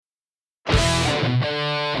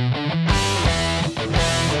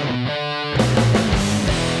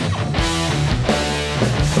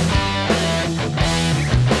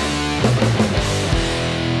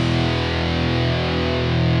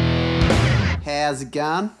How's it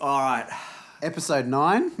going? All right. Episode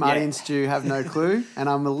 9. Marty Yeah. and Stu have no clue, and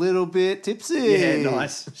I'm a little bit tipsy. Yeah,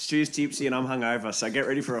 nice. Stu's tipsy and I'm hungover, so get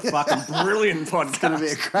ready for a fucking brilliant podcast. It's going to be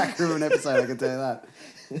a cracker of an episode, I can tell you that.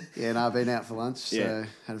 Yeah, no, I've been out for lunch, so Yeah.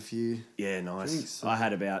 had a few. Yeah, nice. Drinks. I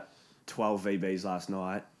had about 12 VBs last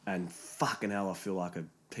night, and fucking hell, I feel like a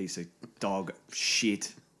piece of dog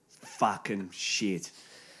shit. Fucking shit.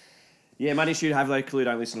 Yeah, Money Stu have no clue,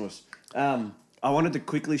 don't listen to us. I wanted to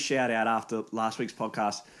quickly shout out after last week's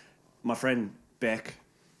podcast, my friend Beck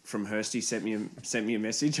from Hursty sent me a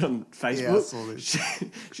message on Facebook. Yeah, I saw this.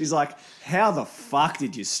 She's like, how the fuck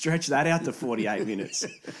did you stretch that out to 48 minutes?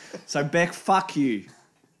 So, Beck, fuck you.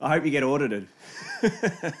 I hope you get audited.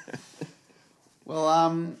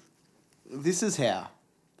 Well, this is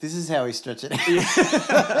how we stretch it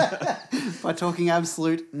out. By talking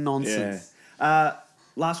absolute nonsense. Yeah.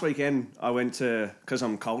 Last weekend, I went to, because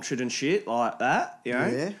I'm cultured and shit like that, you know?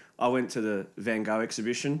 Yeah. I went to the Van Gogh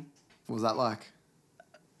exhibition. What was that like?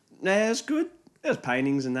 Nah, it was good. There's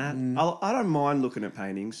paintings and that. I don't mind looking at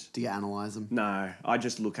paintings. Do you analyse them? No, I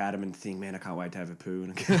just look at them and think, man, I can't wait to have a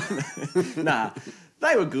poo. Nah,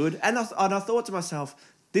 they were good. And I thought to myself,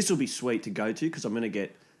 this will be sweet to go to because I'm going to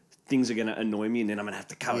get, things are going to annoy me and then I'm going to have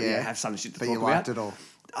to have some shit to but talk you about. liked it all.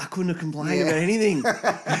 I couldn't have complained about anything.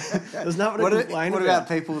 There's nothing to complain What about. about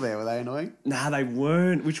people there? Were they annoying? Nah, they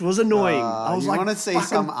weren't, which was annoying. I was you like, want to see fucking-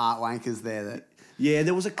 some art wankers there that... Yeah,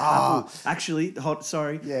 there was a couple. Actually,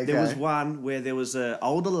 sorry. Yeah, there go. was one where there was an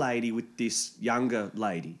older lady with this younger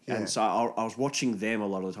lady. Yeah. And so I was watching them a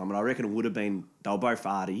lot of the time. And I reckon it would have been, they were both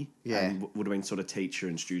arty. Yeah. And would have been sort of teacher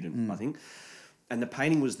and student, I think. And the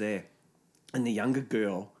painting was there. And the younger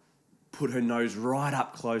girl put her nose right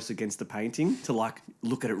up close against the painting to like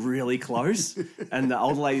look at it really close. And the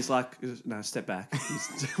older lady's like, no, step back.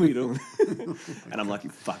 What are you doing? And I'm like, you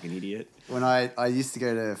fucking idiot. When I used to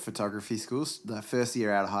go to photography schools, the first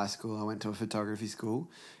year out of high school, I went to a photography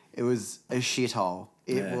school. It was a shithole.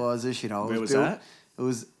 It was a shithole. Where was that? It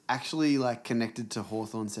was actually like connected to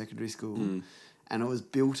Hawthorne Secondary School. And it was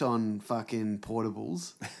built on fucking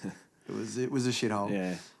portables. It was a shithole.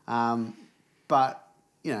 Yeah. But,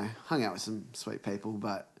 you know, hung out with some sweet people,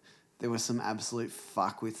 but there were some absolute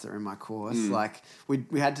fuckwits that were in my course. Like,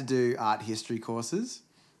 we had to do art history courses.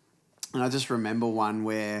 And I just remember one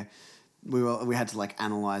where we had to, like,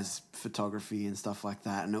 analyse photography and stuff like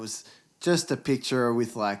that. And it was just a picture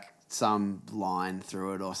with, like, some line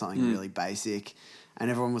through it or something really basic.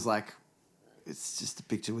 And everyone was like, it's just a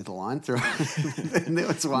picture with a line through it. And there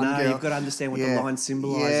was one girl... No, you've got to understand what the line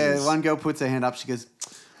symbolises. Yeah, one girl puts her hand up. She goes,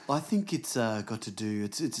 I think it's got to do...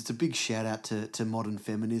 It's a big shout-out to modern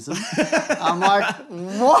feminism. I'm like,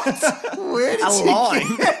 what? Where did A you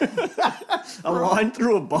line. get A line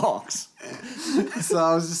through a box. So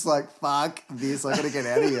I was just like, fuck this. I got to get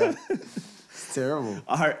out of here. It's terrible.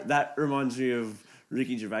 That reminds me of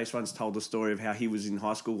Ricky Gervais once told the story of how he was in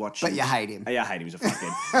high school watching... But you hate him. Yeah, I hate him. He's a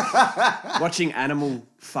fuckhead. Watching Animal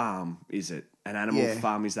Farm, is it? And Animal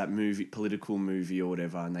Farm is that movie, political movie or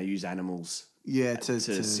whatever, and they use animals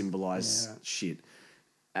to symbolise shit.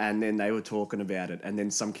 And then they were talking about it, and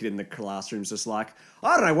then some kid in the classroom's just like,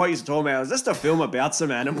 I don't know what you're talking about. It was just a film about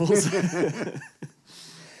some animals.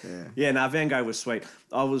 Van Gogh was sweet.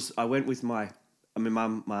 I went with my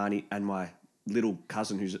mum, my auntie, and my little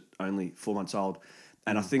cousin who's only 4 months old.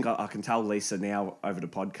 And I think I can tell Lisa now over the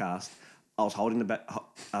podcast, I was holding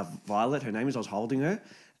Violet, her name is, I was holding her.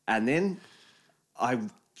 And then I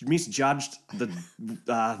misjudged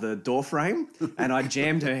the door frame and I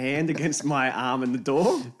jammed her hand against my arm in the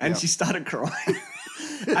door and she started crying.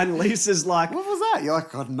 And Lisa's like... What was that? You're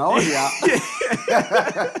like, I got no idea.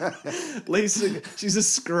 Lisa, she's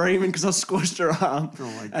just screaming because I squashed her arm. Oh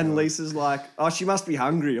my God. And Lisa's like, oh, she must be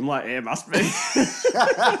hungry. I'm like, yeah, must be.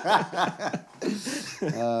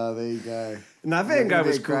 There you go. No, Van Gogh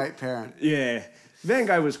was a cool. great parent. Yeah. Van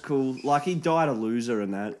Gogh was cool. Like, he died a loser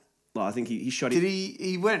and that. Like, I think he shot...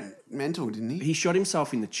 He went mental, didn't he? He shot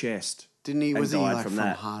himself in the chest. Didn't he? and Was he died like from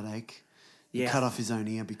that. heartache? Yeah. He cut off his own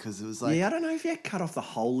ear because it was like... Yeah, I don't know if he had cut off the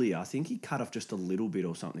whole ear. I think he cut off just a little bit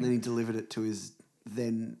or something. Then he delivered it to his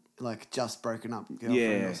then, like, just broken up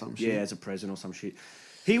girlfriend or some shit. Yeah, as a present or some shit.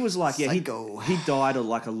 He was like, Psycho. he died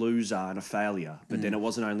like a loser and a failure. But then it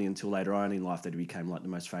wasn't only until later on in life that he became like the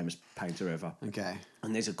most famous painter ever. Okay.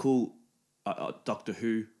 And there's a cool Doctor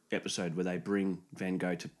Who episode where they bring Van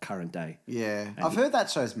Gogh to current day. Yeah. I've heard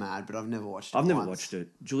that show's mad, but I've never watched it. I've never once. watched it.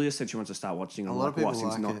 Julia said she wants to start watching it. A lot of people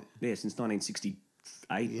since like it. Yeah, since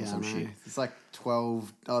 1968 Yeah, or some I know. shit. It's like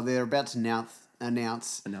 12... Oh, they're about to announce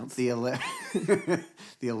the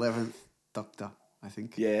 11th Doctor, I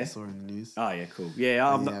think. Yeah. I saw in the news. Oh, yeah, cool. Yeah,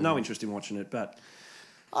 I've Yeah, no but- interest in watching it, but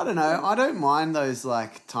I don't know. I don't mind those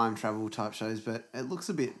like time travel type shows, but it looks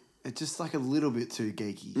a bit. It's just like a little bit too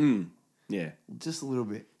geeky. Yeah. Just a little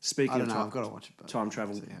bit. Speaking I don't of know. time, I've got to watch it. But time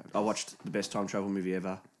travel, see how it I goes. watched the best time travel movie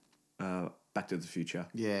ever, Back to the Future.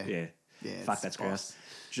 Yeah. Yeah. Yeah, Fuck, it's that's gross. gross.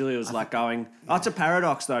 Julia was like going, oh, it's a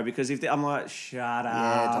paradox though, because if I'm like, shut up.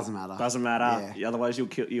 Yeah, it doesn't matter. Doesn't matter. Yeah. Otherwise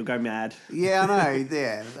you'll go mad. Yeah, I know.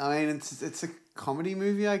 Yeah, I mean, it's a comedy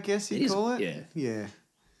movie, I guess you'd call it. Yeah.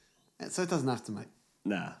 Yeah. So it doesn't have to make.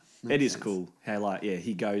 Nah. Makes It is sense. cool how like, yeah,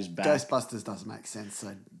 he goes back. Ghostbusters doesn't make sense,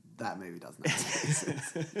 so that movie doesn't make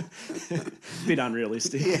sense. Bit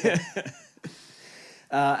unrealistic. Yeah.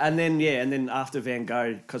 And then after Van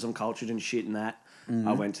Gogh, because I'm cultured and shit and that,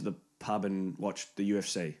 I went to the pub and watched the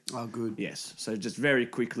UFC. Oh, good. Yes. So just very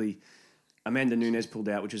quickly, Amanda Nunes pulled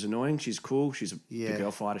out, which is annoying. She's cool. She's Yeah. the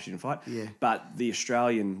girl fighter. She didn't fight. Yeah. But the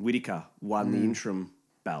Australian Whittaker won the interim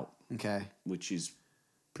belt, Okay. which is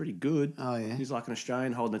pretty good. Oh, yeah. He's like an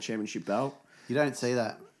Australian holding a championship belt. You don't see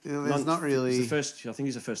that. There's not really. He's the first. I think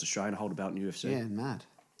he's the first Australian to hold a belt in UFC. Yeah, mad.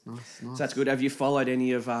 Nice. So that's good. Have you followed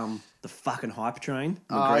any of the fucking hype train?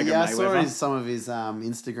 Yeah, I saw Mayweather? some of his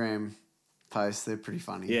Instagram posts. They're pretty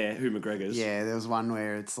funny. Yeah, who McGregor's? Yeah, there was one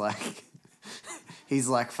where it's like he's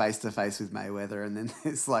like face to face with Mayweather, and then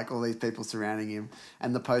there's like all these people surrounding him,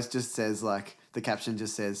 and the post just says like the caption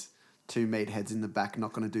just says, "Two meatheads in the back,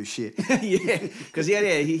 not going to do shit." Yeah, because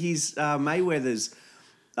he's Mayweather's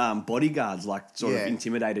bodyguards like sort Yeah. of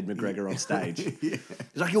intimidated McGregor on stage. He's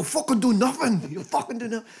like, "You'll fucking do nothing. You'll fucking do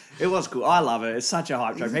nothing." It was cool. I love it. It's such a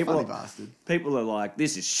hype show. He's a funny bastard. People are like,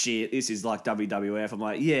 "This is shit. This is like WWF." I'm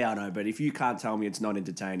like, "Yeah, I know, but if you can't tell me it's not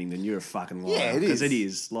entertaining, then you're a fucking liar." Yeah, it Because is. it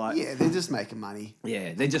is. Like, Yeah, they're just making money.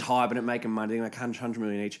 yeah, they're just hyping it, making money, like 100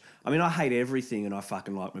 million each. I mean, I hate everything, and I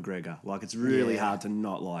fucking like McGregor. Like, it's really Yeah. hard to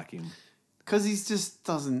not like him. Because he just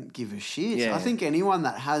doesn't give a shit. Yeah. I think anyone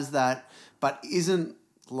that has that but isn't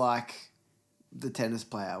like the tennis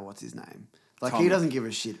player, what's his name? Like, he Tomic. doesn't give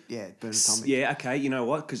a shit. Yeah, Bernard Tomic. Yeah, okay, you know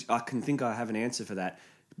what? Because I have an answer for that.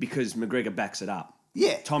 Because McGregor backs it up.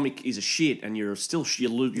 Yeah. Tomic is a shit, and you're still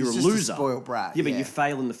you're a just a loser. spoiled brat, Yeah, but yeah. you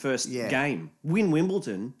fail in the first Yeah. game. Win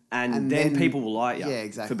Wimbledon, and And then then- people will like you. yeah,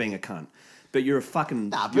 exactly. For being a cunt. But you're a fucking.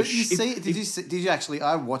 Nah, you're but you sh- see, if- did you actually?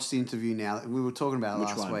 I watched the interview now. We were talking about it Which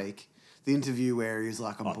last one? week. The interview where he was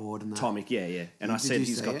like, I'm bored and that. Tomic, yeah. And I Did said you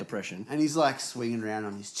he's see got it? depression. And he's like swinging around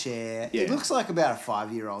on his chair. Yeah. It looks like about a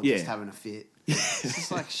 5-year-old just Yeah. having a fit. It's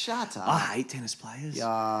just like, shut up. I hate tennis players.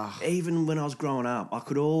 Yeah. Even when I was growing up, I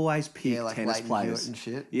could always pick Yeah, like tennis Leighton players Hewitt and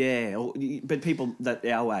shit. Yeah, but people that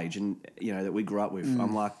our age and that we grew up with,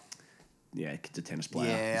 I'm like, yeah, kid's a tennis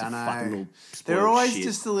player. He's Yeah, a I know. fucking little They're spoiled always shit.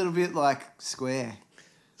 just a little bit like square.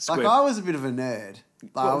 Square. Like, I was a bit of a nerd.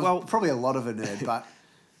 Like, I was Well- probably a lot of a nerd, but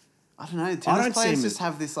I don't know. don't Tennis see players him just as-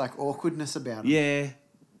 have this like awkwardness about them. Yeah,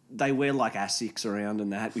 they wear like Asics around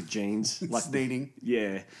and that with jeans, like Sneaking.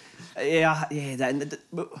 Yeah.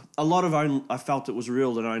 But a lot of I felt it was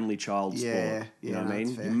real an only child sport. Yeah, You know yeah, what I no, mean?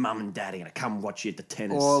 it's fair. Your mum and dad are gonna come watch you at the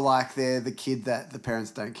tennis. Or like they're the kid that the parents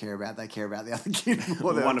don't care about. They care about the other kid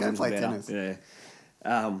more. They One don't of go them's play better. tennis. Yeah.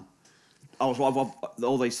 I've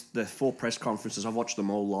all the 4 press conferences. I've watched them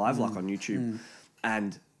all live, like on YouTube,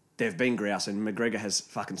 and they've been grouse. And McGregor has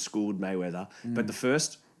fucking schooled Mayweather. But the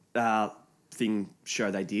first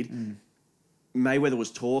show they did, Mayweather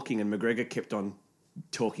was talking, and McGregor kept on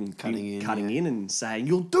talking, Cutting in, in, and saying,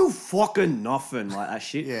 "You'll do fucking nothing," like that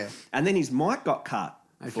shit. Yeah. And then his mic got cut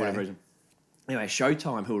for Okay. whatever reason. Anyway,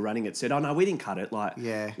 Showtime, who were running it, said, "Oh no, we didn't cut it. Like,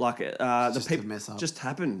 Yeah. the just a people mess up. just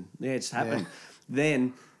happened. Yeah, it's happened." Yeah.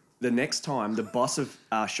 Then the next time, the boss of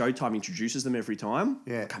Showtime introduces them every time.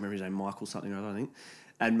 Yeah. I can't remember his name, Michael something or other, I think.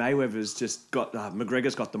 And Mayweather's just got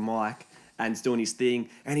McGregor's got the mic and he's doing his thing,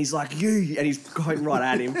 and he's like, "You," and he's going right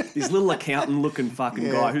at him. This little accountant-looking fucking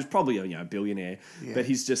Yeah. guy who's probably a billionaire, Yeah. but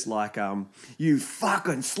he's just like, "You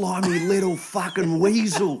fucking slimy little fucking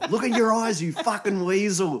weasel! Look at your eyes, you fucking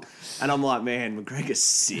weasel!" And I'm like, "Man, McGregor's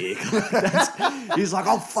sick." He's like,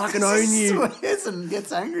 "I'll fucking own you." Swears and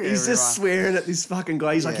gets angry. He's just swearing at this fucking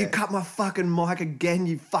guy. He's like, Yeah. "You cut my fucking mic again,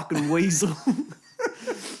 you fucking weasel."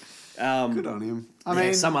 Good on him. I Yeah,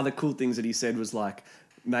 mean, some other cool things that he said was like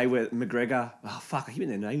McGregor. Oh fuck, I keep getting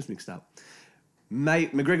their names mixed up.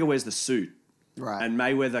 McGregor wears the suit, right. and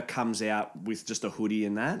Mayweather comes out with just a hoodie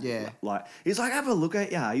and that. Yeah. like he's like, "Have a look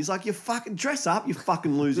at ya." He's like, "You fucking dress up, you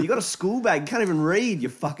fucking loser. You got a school bag, you can't even read, you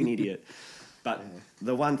fucking idiot." But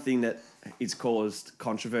the one thing that it's caused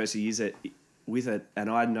controversy is with it, and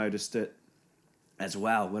I noticed it as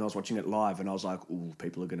well when I was watching it live, and I was like, "Ooh,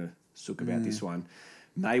 people are gonna sook about this one."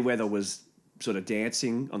 Mayweather was sort of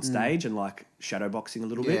dancing on stage and like shadowboxing a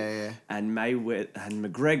little bit, Yeah. and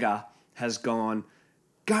McGregor has gone,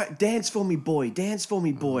 go dance for me, boy. Dance for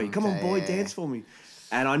me, boy. Come on, Okay, boy, yeah. dance for me.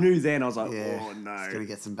 And I knew then, I was like, Yeah. oh, no. It's going to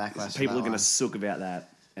get some backlash. People are going going to sook about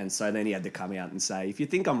that. And so then he had to come out and say, if you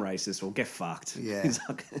think I'm racist, well, get fucked. Yeah. He's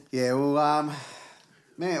like, Yeah, well,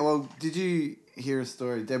 man, well, did you hear a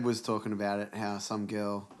story? Deb was talking about it, how some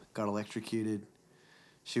girl got electrocuted.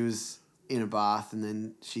 She was in a bath and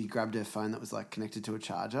then she grabbed her phone that was like connected to a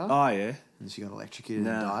charger oh, yeah. and she got electrocuted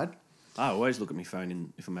and Nah. died. I always look at my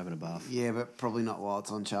phone if I'm having a bath. Yeah, but probably not while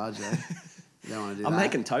it's on charge, eh? You don't want to do I'm that.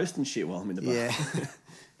 making toast and shit while I'm in the bath. Yeah.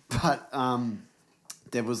 But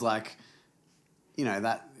Deb was like, you know,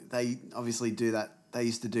 that they obviously do that. They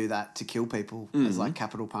used to do that to kill people as like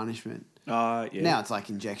capital punishment. Yeah. Now it's like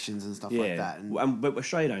injections and stuff like that. And But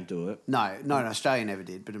Australia don't do it. no, Australia never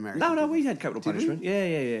did, but America No, did. we had capital Did we? punishment.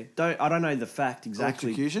 Yeah. I don't know the fact exactly.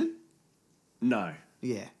 Electrocution? No.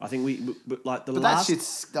 Yeah. I think but like the But last. that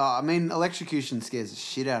shit's... I mean, electrocution scares the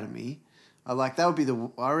shit out of me. I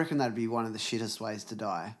reckon that'd be one of the shittest ways to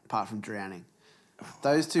die, apart from drowning.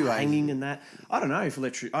 Those two ways... Hanging and that. I don't know if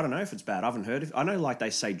it's bad. I haven't heard of. I know like they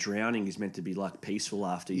say drowning is meant to be like peaceful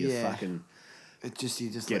after you Yeah. fucking You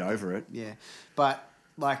just get let over it. Yeah, but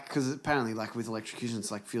like, because apparently, like with electrocution, it's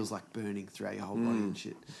like feels like burning throughout your whole body and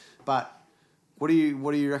shit. But what do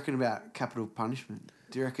you reckon about capital punishment?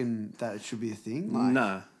 Do you reckon that it should be a thing? Like,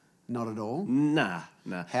 Nah. not at all. Nah.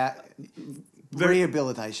 How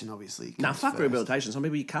rehabilitation, obviously. Nah, comes fuck first. rehabilitation. Some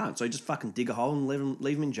people you can't. So you just fucking dig a hole and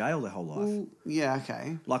leave them in jail their whole life. Well, yeah,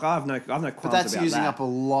 okay, Like I have no qualms but that's about using that. up a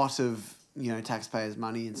lot of taxpayers'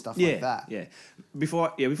 money and stuff Yeah, like that. yeah.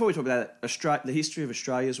 Before we talk about that, the history of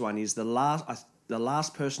Australia's one is the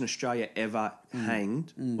last person Australia ever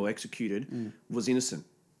hanged or executed was innocent,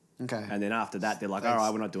 Okay, and then after that they're like, all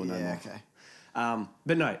right, we're not doing that Yeah, anymore. okay.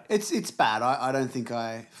 But no, It's bad. I don't think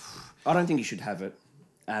I don't think you should have it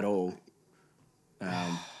at all.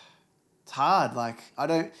 It's hard. Like, I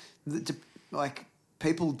don't... Like,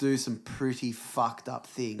 people do some pretty fucked up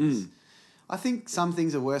things. I think some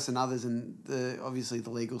things are worse than others, and obviously the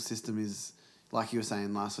legal system is, like you were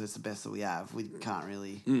saying last week, it's the best that we have. We can't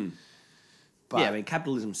really... But, Yeah, I mean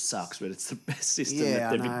capitalism sucks, but it's the best system Yeah,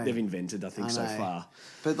 I that know. they've invented. I think I so know. far.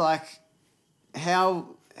 But, like,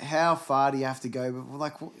 how far do you have to go? But,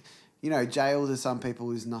 like, jail to some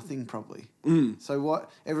people is nothing, probably. So what...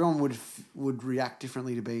 Everyone would react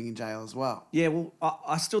differently to being in jail as well. Yeah, well,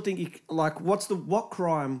 I still think what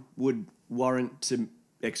crime would warrant to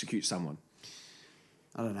execute someone?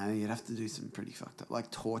 I don't know. You'd have to do some pretty fucked up,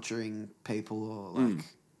 like torturing people or like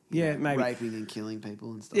Yeah, maybe. raping and killing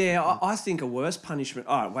people and stuff. Yeah, like that. I think a worse punishment.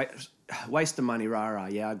 All right, waste of money, rah.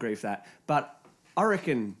 Yeah, I agree with that. But I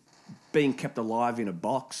reckon being kept alive in a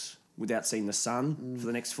box without seeing the sun for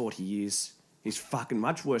the next 40 years is fucking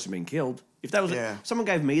much worse than being killed. If that was Yeah. if someone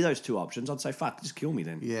gave me those two options, I'd say fuck, just kill me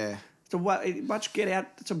then. Yeah. It's a much get out.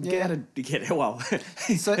 It's a Yeah. get out of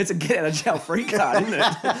So- it's a get out of jail free card, isn't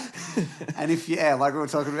it? And if like we were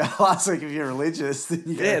talking about last week, if you're religious, then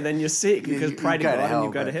you go, Yeah, then you're sick you- because you pray to go to God hell, and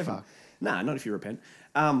you go to but heaven. fuck. Nah, not if you repent.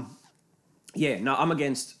 I'm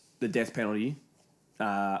against the death penalty.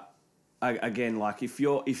 Again, like if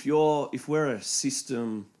we're a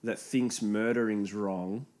system that thinks murdering's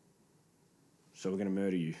wrong, so we're going to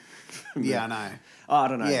murder you. Yeah, I know. I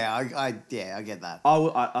don't know. Yeah, I get that.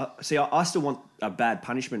 I still want a bad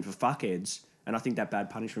punishment for fuckheads, and I think that bad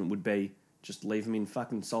punishment would be just leave them in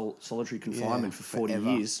fucking solitary confinement for 40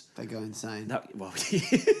 forever. years. They go insane. Well,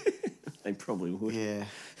 they probably would. Yeah.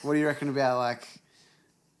 What do you reckon about like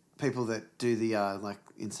people that do the like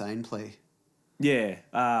insane plea? Yeah.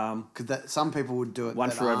 Because some people would do it. One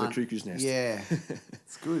that Flew Over the aren't. Cuckoo's Nest. Yeah,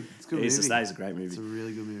 it's good. It's a good movie. That is a great movie. It's a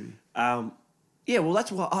really good movie. Yeah, well,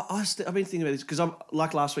 that's why I've been thinking about this because I'm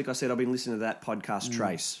like last week I said I've been listening to that podcast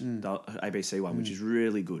Trace, the ABC one, which is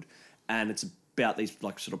really good, and it's about these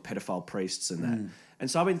like sort of pedophile priests and that, and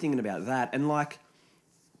so I've been thinking about that and like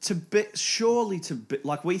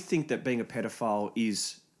like we think that being a pedophile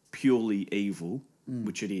is purely evil,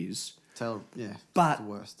 which it is. it's But- the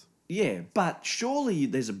worst. Yeah, but surely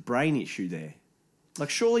there's a brain issue there. Like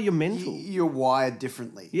surely you're mental. You're wired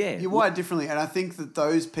differently. Yeah. You're wired differently, and I think that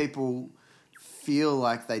those people feel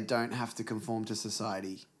like they don't have to conform to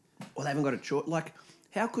society. Well, they haven't got a choice. Like,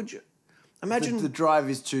 how could you imagine? The drive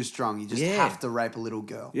is too strong. You just Yeah. have to rape a little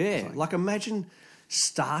girl. Yeah, It's like imagine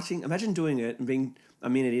doing it and being a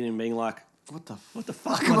minute in and being like, what the what the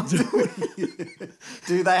fuck am I doing?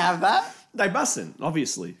 Do they have that? They mustn't,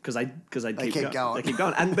 obviously, because they keep going. They keep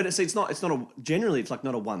going, and but it's not generally it's like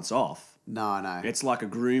not a once off. No, no. It's like a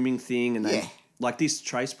grooming thing, and Yeah. like this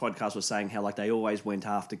Trace podcast was saying how like they always went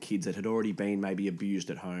after kids that had already been maybe abused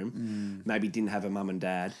at home, maybe didn't have a mum and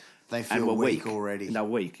dad. They and feel were weak already. And they're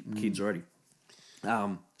weak kids already.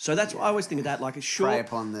 So that's what I always think of that. Like a Prey short.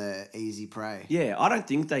 upon the easy prey. Yeah, I don't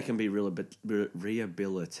think they can be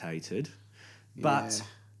rehabilitated, but Yeah.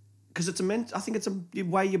 because I think it's a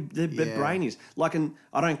way the Yeah. brain is. Like, and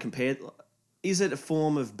I don't compare. Is it a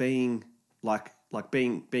form of being like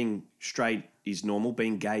being straight is normal,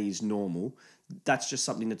 being gay is normal? That's just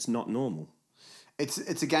something that's not normal.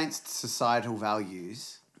 It's against societal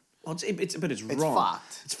values. Well, but it's It's wrong.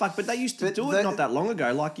 fucked. It's fucked. But they used to But do it not that long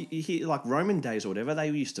ago. Like you hear, like Roman days or whatever. They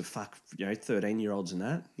used to fuck 13-year-olds and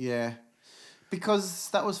that. Yeah, because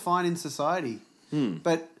that was fine in society.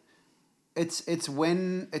 But it's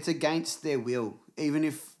when it's against their will, even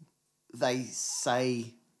if they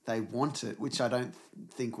say they want it, which I don't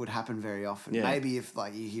think would happen very often. Yeah. Maybe if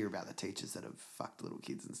like you hear about the teachers that have fucked little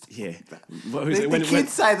kids and stuff. Yeah. Like that. What was The, it? the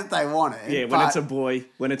kids say that they want it. Yeah, when but it's a boy,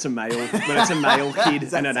 when it's a male kid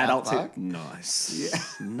Is that and an South adult Park?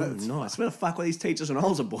 Nice. Yeah, Nice. Where the fuck were these teachers when I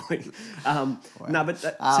was a boy? No, but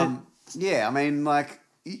yeah, I mean, like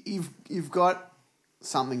you've got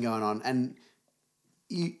something going on, and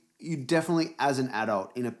you definitely as an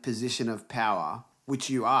adult in a position of power, which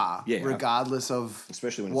you are, Yeah. regardless of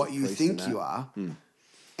Especially when it's what a you priest think and you that. are.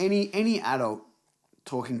 Any adult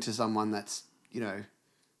talking to someone that's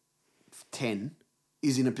 10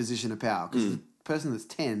 is in a position of power, because the person that's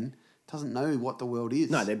 10 doesn't know what the world is.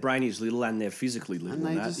 no, their brain is little and they're physically little. and they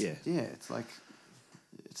And that, just yeah. it's like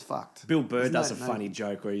it's fucked. Bill Burr Isn't does a that- funny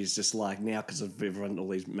joke where he's just like, now because of everyone, all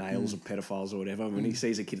these males or pedophiles or whatever, when he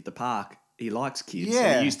sees a kid at the park, he likes kids. And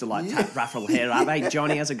Yeah. he used to like Yeah. ruffle hair up. Hey,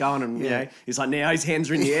 Johnny, how's it going? And, Yeah. he's like, now his hands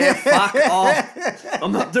are in the air. Fuck off.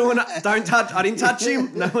 I'm not doing it. Don't touch. I didn't touch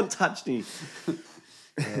him. No one touched him.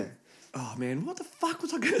 Yeah. Oh, man, what the fuck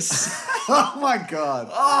was I going to say? Oh my god,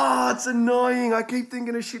 Oh, it's annoying. I keep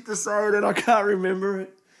thinking of shit to say and then I can't remember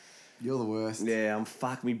it. you're the worst. Yeah, I'm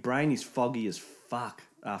fucked. My brain is foggy as fuck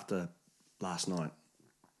after last night.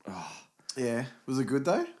 Yeah, was it good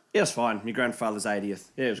though? Yeah, it was fine. My grandfather's 80th.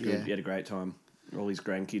 Yeah, it was good. Yeah. He had a great time. All his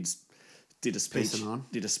grandkids did a speech. Pissing on.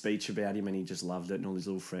 Did a speech about him, and he just loved it. And all his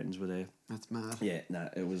little friends were there. That's mad. Yeah, no,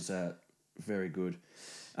 it was very good.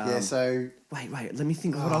 Yeah, so Wait. Let me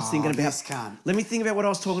think of what I was thinking about. this cunt. Let me think about what I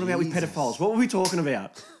was talking about with Jesus. pedophiles. What were we talking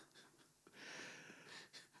about?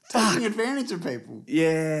 taking advantage of people.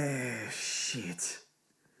 Yeah, shit.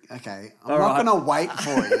 Okay, I'm All not right. gonna wait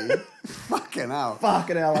for you. Fucking hell.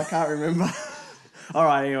 Fucking hell, I can't remember. All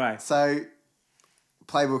right, anyway. So,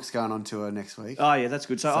 Playbook's going on tour next week. Oh yeah, that's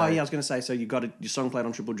good. So, So- I was going to say, so you got your song played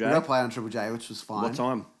on Triple J. We got to play on Triple J, which was fine. What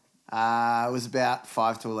time? It was about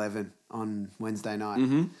 5 to 11 on Wednesday night.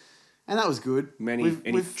 Mm-hmm. And that was good.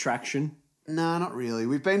 Any traction? No, not really.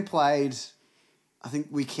 We've been played, I think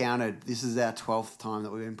we counted, this is our 12th time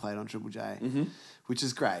that we've been played on Triple J, which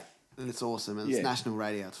is great. And it's awesome. And Yeah. it's national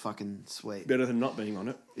radio. It's fucking sweet. Better than not being on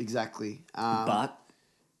it. Exactly. But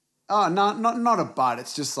Oh, no, not a but.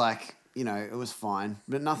 It's just like, it was fine.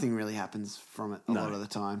 But nothing really happens from it a lot of the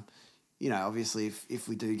time. Obviously, if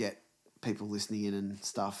we do get people listening in and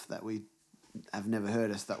stuff that we have never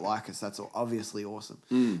heard us that like us, that's obviously awesome.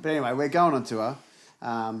 But anyway, we're going on tour.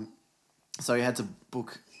 So we had to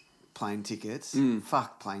book plane tickets.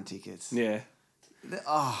 Fuck plane tickets. yeah.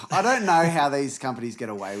 Oh, I don't know how these companies get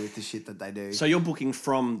away with the shit that they do. So you're booking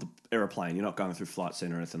from the aeroplane. You're not going through Flight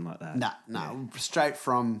Centre or anything like that. No, straight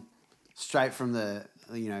from the,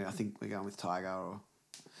 I think we're going with Tiger or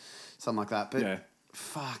something like that. But Yeah.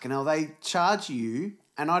 fucking hell, they charge you,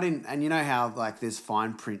 and I didn't, and you know how like there's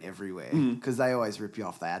fine print everywhere because they always rip you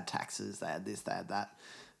off. They add taxes, they add this, they add that.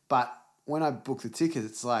 But when I book the ticket,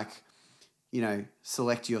 it's like,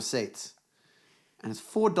 select your seats, and it's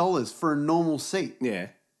 $4 for a normal seat, Yeah.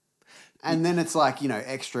 and then it's like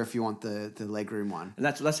extra if you want the legroom one. And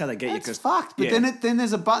that's how they get you. It's Cause, fucked. But yeah. then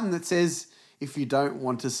there's a button that says if you don't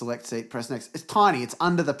want to select seat, press next. It's tiny. It's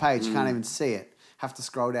under the page. You can't even see it. Have to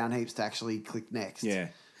scroll down heaps to actually click next. Yeah.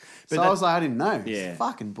 So But I was like, I didn't know. Yeah. It's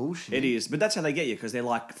fucking bullshit. It is, but that's how they get you because they're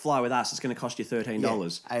like, fly with us. It's going to cost you $13.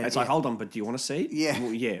 Yeah. It's like, hold on, but do you want a seat? Yeah.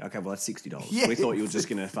 Well, yeah. Okay. Well, that's $60. Yeah. We thought you were just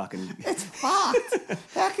going to fucking. It's fucked.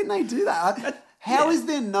 How can they do that? How is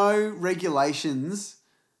there no regulations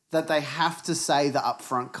that they have to say the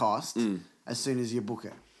upfront cost as soon as you book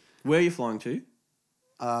it? Where are you flying to?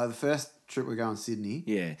 The first trip we're going to Sydney.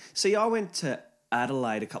 Yeah. See, I went to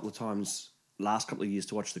Adelaide a couple of times last couple of years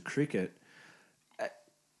to watch the cricket.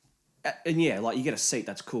 And yeah, like you get a seat,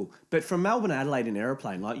 that's cool. But from Melbourne to Adelaide in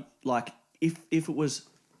aeroplane, like if it was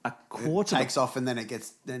a quarter, Takes off and then it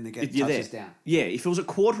gets you're touches there. down. Yeah, if it was a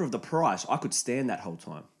quarter of the price, I could stand that whole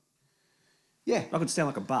time. Yeah. I could stand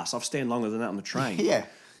like a bus. I've stand longer than that on the train. Yeah.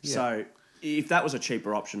 So if that was a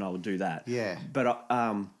cheaper option, I would do that. Yeah. But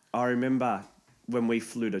I remember when we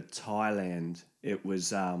flew to Thailand, it was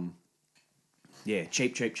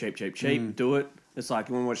cheap. Do it. It's like,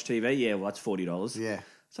 you want to watch TV? Yeah, well, that's $40. Yeah.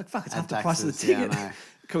 It's like, fuck, it's Add half the price of the taxes, yeah, I ticket. know.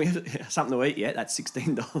 Can we have something to eat? Yeah, that's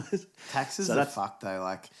 $16. Taxes So are that's- fucked though.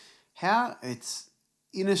 Like, how it's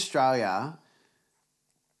in Australia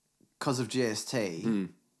because of GST.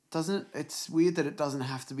 Doesn't it's weird that it doesn't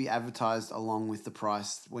have to be advertised along with the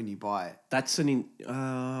price when you buy it. That's it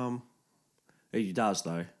does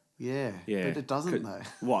though. Yeah, Yeah. but it doesn't though.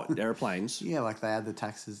 What, airplanes? Yeah, like they add the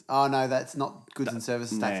taxes. Oh no, that's not goods and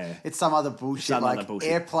services tax. nah. It's some other bullshit Some like other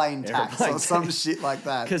bullshit. airplane tax Airplane or some tax. shit like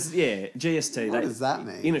that. Because, GST. What does that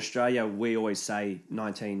mean? In Australia, we always say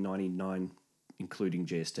 1999, including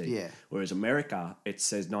GST. Yeah. Whereas America, it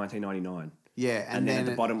says 1999. Yeah, And then at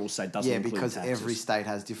the bottom will say doesn't include because taxes. every state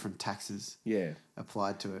has different taxes Yeah.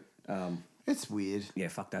 applied to it. It's weird. Yeah,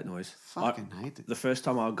 fuck that noise. Fucking hate it. The first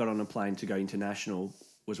time I got on a plane to go international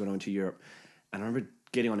was when I went to Europe. And I remember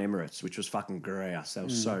getting on Emirates, which was fucking grouse. That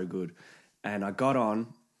was so good. And I got on,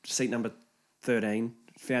 seat number 13,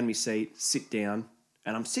 found me seat, sit down,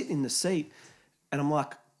 and I'm sitting in the seat, and I'm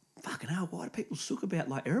like, fucking hell, why do people suck about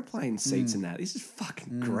like airplane seats and that? This is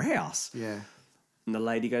fucking grouse. Yeah. And the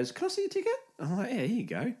lady goes, can I see your ticket? I'm like, yeah, here you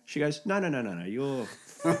go. She goes, no, you're...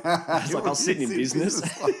 I was like, I was sitting in business.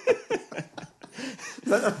 Is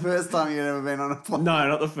that the first time you'd ever been on a plane? No,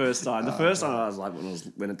 not the first time. The first time I was like when I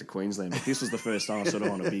went into Queensland, but this was the first time I was sort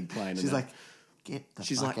of on a big plane. She's like, get the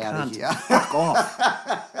fuck like, out of "Cunt, here. fuck off.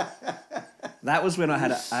 That was when I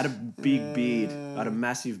had a big beard. I had a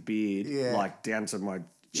massive beard, Yeah. like down to my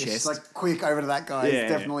She's chest. like, quick, over to that guy. Yeah.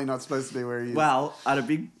 He's definitely not supposed to be where he is. Well, I had a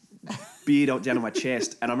big beard down to my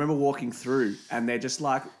chest, and I remember walking through, and they're just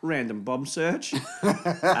like random bomb search, and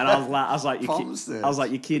I was like, Bomb search? I was like,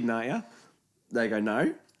 you're kidding, aren't you? They go,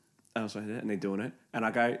 no. I was like, and they're doing it, and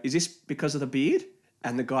I go, is this because of the beard?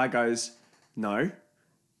 And the guy goes, no.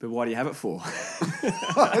 But why do you have it for?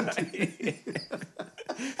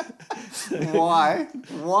 Why?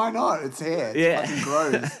 Why not? It's hair. It's fucking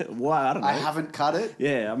gross. Why? I don't know. I haven't cut it.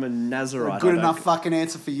 Yeah, I'm a Nazarite. Good enough fucking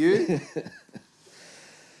answer for you.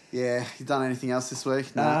 Yeah, you done anything else this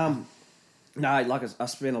week? No. No, like I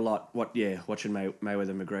spent a lot. Watching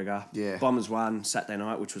Mayweather McGregor. Yeah. Bombers won Saturday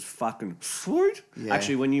night, which was fucking sweet. Yeah.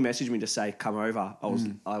 Actually, when you messaged me to say come over, I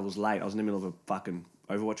was late. I was in the middle of a fucking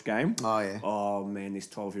Overwatch game. Oh yeah. Oh man, this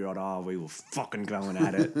 12-year-old. We were fucking going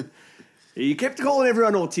at it. You kept calling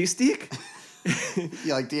everyone autistic.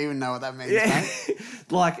 You're like, do you even know what that means? Yeah. Mate?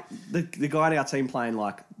 Like the guy in our team playing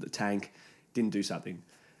like the tank didn't do something.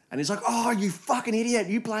 And he's like, oh, you fucking idiot.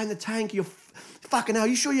 You playing the tank. You're fucking hell.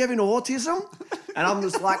 You sure you're having autism? And I'm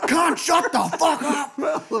just like, can't shut the fuck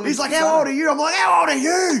up. He's like, how old are you? I'm like, how old are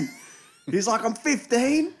you? He's like, I'm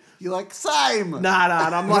 15. You're like, same. Nah.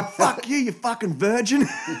 And I'm like, fuck you, you fucking virgin.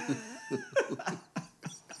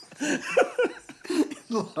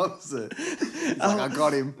 Loves it. He's like, I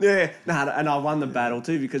got him. Yeah, and I won the battle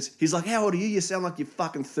too because he's like, how old are you? You sound like you're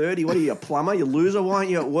fucking 30. What are you, a plumber? You loser? Why aren't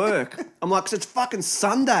you at work? I'm like, 'cause it's fucking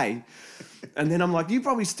Sunday. And then I'm like, you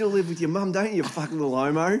probably still live with your mum, don't you, you fucking little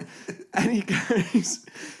homo? And he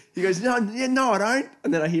goes, no, I don't.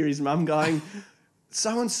 And then I hear his mum going,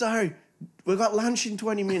 so-and-so, we've got lunch in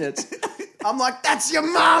 20 minutes. I'm like, that's your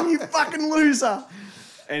mum, you fucking loser.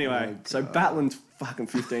 Anyway, so battling fucking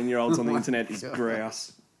 15-year-olds on the internet is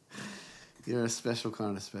grouse. You're a special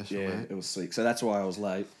kind of special, Yeah, mate. it was sick. So that's why I was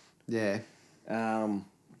late. Yeah. All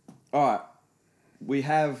right. We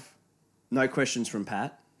have no questions from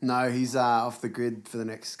Pat. No, he's off the grid for the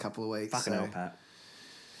next couple of weeks. Fucking so. hell, Pat.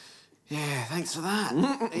 Yeah, thanks for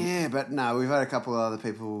that. Yeah, but no, we've had a couple of other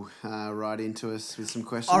people write into us with some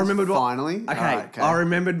questions. I remembered what... Finally. Okay, Alright, I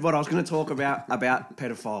remembered what I was going to talk about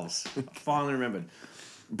pedophiles. Finally remembered.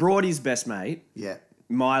 Broady's best mate, Yeah.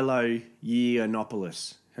 Milo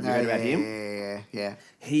Yiannopoulos. Have you heard about him? Yeah.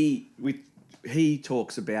 He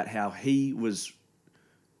talks about how he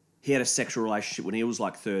had a sexual relationship when he was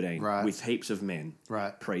like 13 Right. with heaps of men,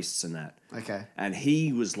 Right. priests and that. Okay. And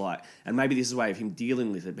he was like, and maybe this is a way of him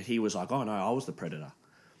dealing with it, but he was like, oh no, I was the predator.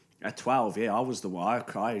 At 12, yeah, I was the one.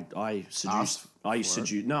 I seduced. I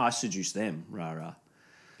seduced them. Rah rah.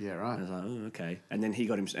 Yeah, I right. was like, oh, okay. And then he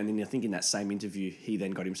got him. And then I think in that same interview, he then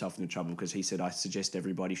got himself into trouble because he said, I suggest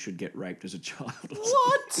everybody should get raped as a child.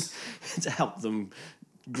 What? To help them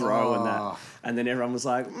grow and that. Oh. And then everyone was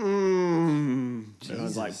like,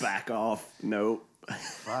 Everyone's like, back off. Nope.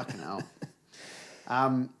 Fucking hell.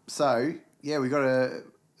 So, yeah, we got a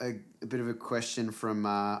bit of a question from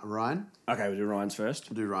Ryan. Okay, we'll do Ryan's first.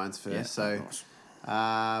 We'll do Ryan's first. Yeah, so, of course.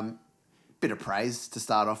 bit of praise to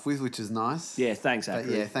start off with, which is nice. Yeah, thanks, But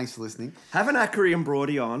Akri. yeah, thanks for listening. Having Akri and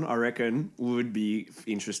Brody on, I reckon, would be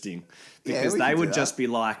interesting. Yeah, Because we they could do would that. just be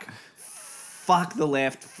like, fuck the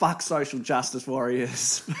left, fuck social justice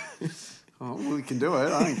warriors. Oh, well, we can do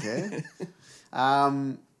it. I don't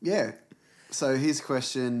care. Yeah. So his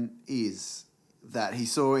question is that he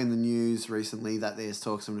saw in the news recently that there's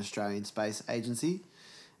talks of an Australian space agency,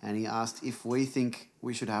 and he asked if we think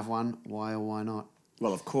we should have one, why or why not?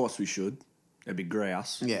 Well, of course we should. It'd be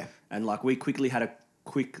grouse. Yeah. And like we quickly had a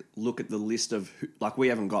quick look at the list of, like we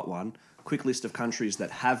haven't got one, quick list of countries that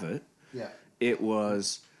have it. Yeah. It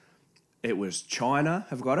was China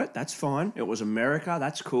have got it. That's fine. It was America.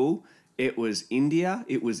 That's cool. It was India.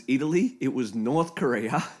 It was Italy. It was North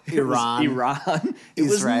Korea. It Iran. was Iran. It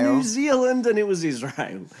Israel. was New Zealand, and it was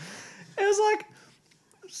Israel. It was like,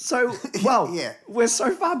 so well. Yeah. We're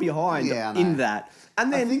so far behind Yeah, I know. in that.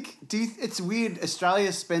 And I then think it's weird.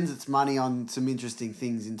 Australia spends its money on some interesting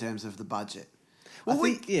things in terms of the budget. well,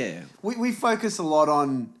 I think we focus a lot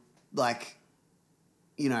on like,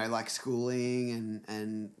 like schooling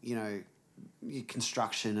and your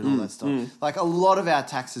construction and all that stuff. Like a lot of our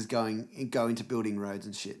taxes go into building roads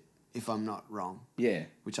and shit. If I'm not wrong, yeah.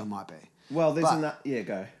 which I might be. Well, there's But- yeah,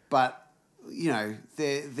 go. But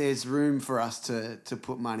there's room for us to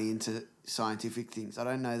put money into scientific things. I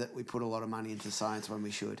don't know that we put a lot of money into science when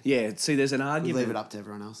we should. Yeah, see, there's an We argument. leave it up to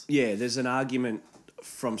everyone else. Yeah, there's an argument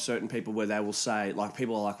from certain people where they will say, like,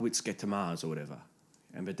 people are like, let's get to Mars or whatever.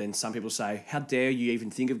 But then some people say, how dare you even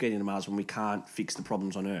think of getting to Mars when we can't fix the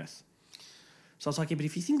problems on Earth? So I was like, yeah, but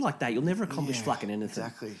if you think like that, you'll never accomplish Yeah, fucking anything.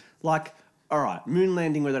 exactly. Like, all right, moon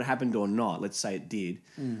landing, whether it happened or not, let's say it did.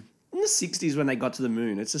 In the 60s when they got to the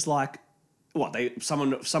moon, it's just like,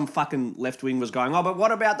 some fucking left wing was going, oh, but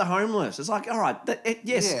what about the homeless? It's like, all right,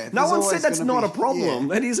 yes, Yeah, no there's one said always that's gonna not a be- problem.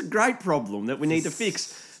 yeah. It is a great problem that we need to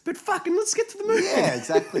fix. But fucking let's get to the moon. Yeah,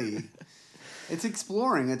 exactly. It's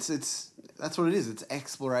exploring. It's that's what it is. It's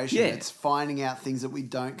exploration. Yeah. It's finding out things that we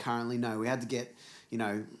don't currently know. We had to get,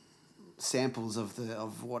 samples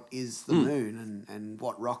of what is the moon and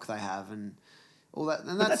what rock they have and all that.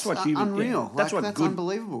 And that's what unreal. Yeah, that's Like, what that's good,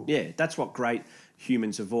 unbelievable. Yeah, that's what great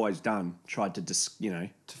humans have always done. Tried to To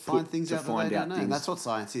find things out that they don't know. And that's what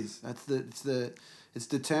science is. It's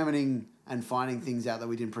determining and finding things out that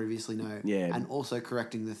we didn't previously know. Yeah. And also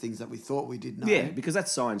correcting the things that we thought we did know. Yeah, because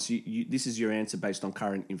that's science. This is your answer based on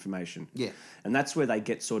current information. Yeah. And that's where they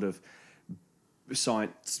get sort of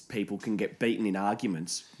science people can get beaten in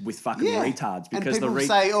arguments with fucking retards because and people the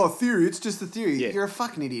say, "Oh, theory, it's just a theory." Yeah. You're a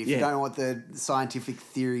fucking idiot if Yeah. you don't know what the scientific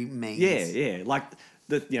theory means. yeah, like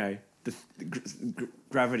the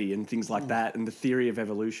gravity and things like that, and the theory of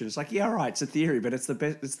evolution. It's like, yeah, all right, it's a theory, but it's the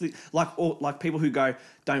best. It's the like people who go,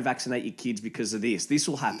 don't vaccinate your kids because of this. This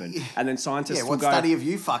will happen, and then scientists Yeah, will what go, study have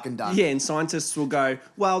you fucking done? yeah, and scientists will go,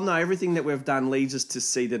 well, no, everything that we've done leads us to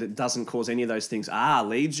see that it doesn't cause any of those things.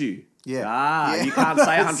 Leads you. Yeah. Yeah. You can't say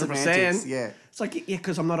 100%. Semantics, yeah. It's like, yeah,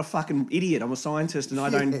 because I'm not a fucking idiot. I'm a scientist, and I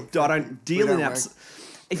don't deal don't in work.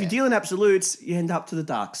 If you deal in absolutes, you end up to the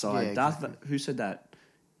dark side. Yeah, exactly. Who said that?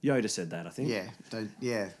 Yoda said that, I think.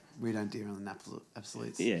 Yeah, we don't deal in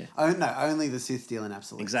absolutes. Yeah. Oh no, only the Sith deal in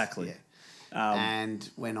absolutes. Exactly. Yeah. And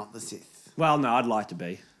we're not the Sith. Well, no, I'd like to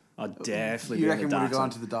be. I'd definitely You be on reckon the would dark have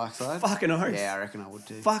gone side. to the dark side? Fucking oath. Yeah, I reckon I would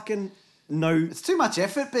too. Fucking no. It's too much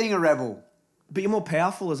effort being a rebel. But you're more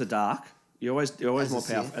powerful as a dark. You're always As more a powerful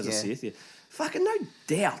Sith, as a yeah. Sith. Yeah. Fucking no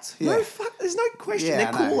doubt. Yeah. There's no question. Yeah,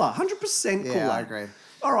 They're I know. cooler. 100% cooler. Yeah, I agree.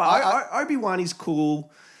 All right, Obi-Wan is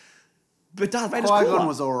cool, but Darth Vader's Qui-Gon cooler.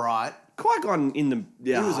 was all right. Qui-Gon in the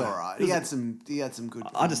He was all right. he He was- had some good.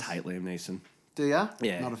 I just hate Liam Neeson. Do ya?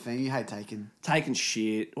 Yeah. Not a fan. You hate Taken. Taking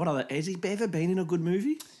shit. What other? Has he ever been in a good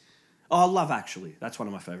movie? Oh, Love Actually. That's one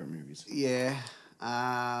of my favourite movies. Yeah.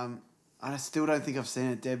 I still don't think I've seen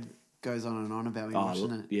it. Deb goes on and on about me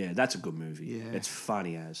watching it. Yeah, that's a good movie. Yeah. It's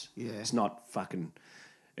funny as. Yeah. It's not fucking.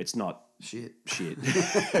 It's not Shit. shit.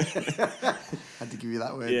 Had to give you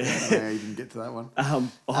that word. Yeah. I don't know how you didn't get to that one.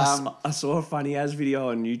 I saw a funny as video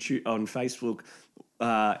on YouTube on Facebook.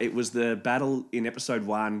 It was the battle in episode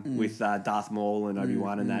 1 with Darth Maul and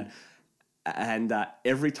Obi-Wan and that. And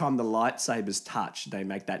every time the lightsabers touch, they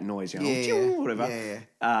make that noise, Yeah, "Ching," whatever.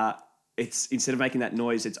 Yeah, It's instead of making that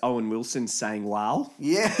noise, it's Owen Wilson saying "Wow,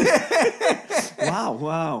 Yeah. wow,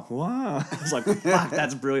 wow, wow." I was like, "Fuck,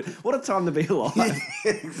 that's brilliant! What a time to be alive!"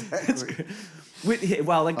 Exactly.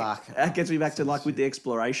 That gets me back to like with the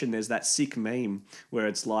exploration. There's that sick meme where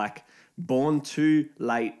it's like born too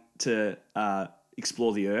late to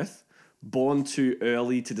explore the Earth, born too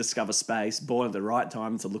early to discover space, born at the right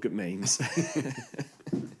time to look at memes.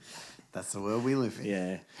 That's the world we live in.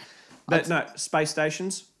 Yeah, but no, space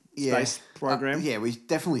stations. space program. Yeah, we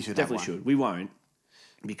definitely should Definitely have one. should. We won't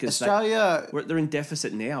because Australia, they're in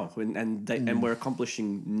deficit now, and we're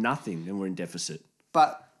accomplishing nothing, and we're in deficit.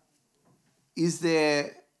 but is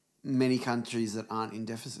there many countries that aren't in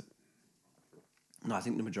deficit? No, I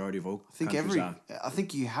think the majority of all I think countries are. I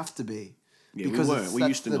think you have to be. Yeah, because we weren't. We that's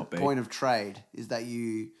used to the not be. point of trade is that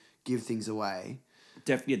you give things away.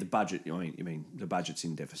 The budget. You mean the budget's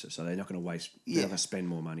in deficit, so they're not going to waste. They're Yeah. not going to spend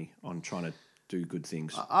more money on trying to do good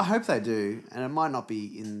things. I hope they do, and it might not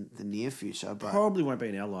be in the near future, but Probably won't be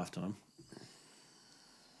in our lifetime.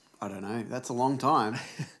 I don't know. That's a long time,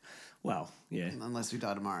 Well, yeah, unless we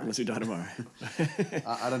die tomorrow. unless we die tomorrow.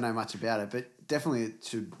 I don't know much about it, but definitely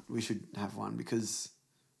we should have one because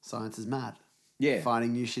science is mad. Yeah.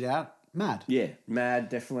 Finding new shit out, mad. Yeah, mad,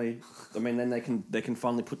 definitely. I mean, then they can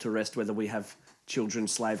finally put to rest whether we have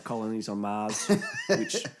children's slave colonies on Mars,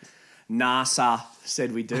 which NASA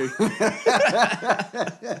said we do.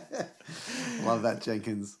 Love that,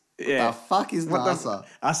 Jenkins. Yeah. What the fuck is NASA?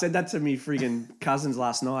 I said that to me friggin' cousins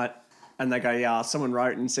last night, and they go, yeah, someone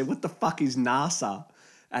wrote and said, what the fuck is NASA?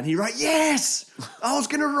 And he wrote, yes! I was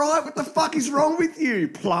going to write, what the fuck is wrong with you?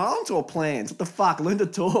 Plant or plants? What the fuck? Learn to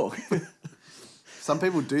talk. Some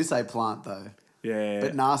people do say plant though, Yeah. but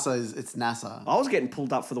it's NASA. I was getting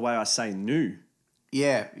pulled up for the way I say new.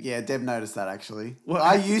 Yeah, Deb noticed that actually. What?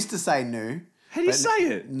 I used to say new. How do you but say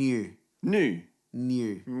it? New. New.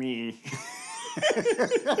 New. Me.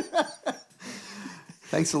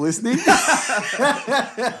 Thanks for listening.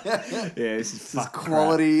 Yeah, this is fuck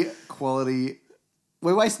Quality.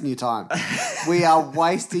 We're wasting your time. We are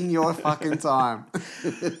wasting your fucking time.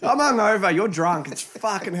 I'm hungover. You're drunk. It's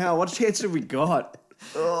fucking hell. What chance have we got?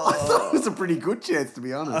 I thought it was a pretty good chance, to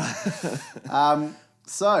be honest.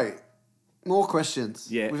 So, more questions.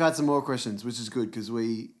 Yeah. We've had some more questions, which is good because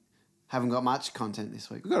we haven't got much content this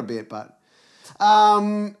week. We've got a bit, but...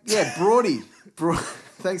 Brody.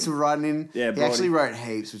 Thanks for writing in. Yeah, He Brody. actually wrote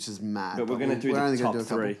heaps, which is mad. But we're going to do only the gonna top a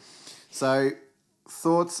couple. three. So,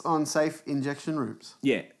 thoughts on safe injection rooms?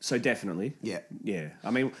 Yeah, so definitely. Yeah. Yeah.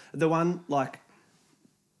 I mean, the one, like,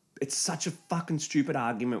 it's such a fucking stupid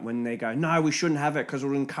argument when they go, no, we shouldn't have it because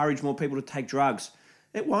it'll encourage more people to take drugs.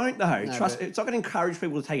 It won't, though. No, Trust but- it's not going to encourage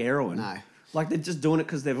people to take heroin. No. Like, they're just doing it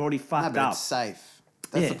because they've already No, fucked but up. it's safe.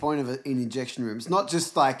 That's Yeah. the point of it in injection rooms. Not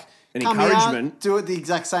just like An come encouragement. Out, do it the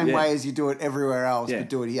exact same Yeah. way as you do it everywhere else, Yeah. but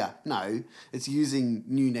do it here. No, it's using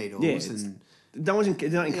new needles Yeah, and they're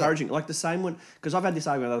not encouraging. Like the same one, because I've had this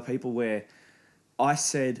argument with other people where I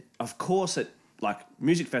said, of course, like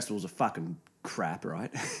music festivals are fucking crap,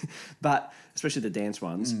 right? But especially the dance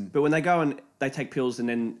ones. But when they go and they take pills and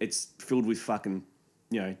then it's filled with fucking,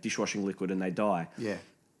 dishwashing liquid and they die. yeah.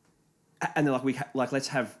 And they're like, let's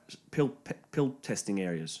have pill testing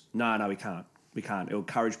areas. No, we can't. We can't. It'll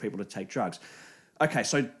encourage people to take drugs. Okay,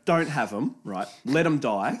 so don't have them, right? Let them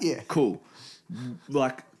die. Yeah. Cool.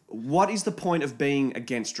 Like, what is the point of being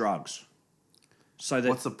against drugs? So that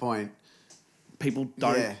What's the point? people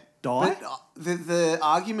don't Yeah. die? But the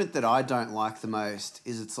argument that I don't like the most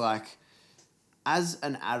is it's like, as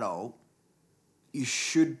an adult, you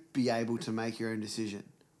should be able to make your own decision.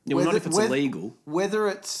 Yeah, well, not if it's illegal. Whether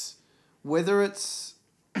it's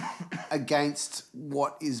against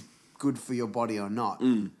what is good for your body or not,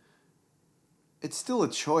 it's still a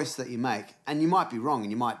choice that you make, and you might be wrong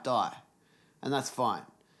and you might die, and that's fine.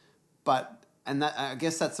 But I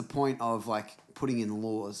guess that's the point of like putting in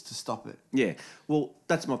laws to stop it. Yeah. Well,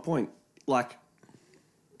 that's my point. Like,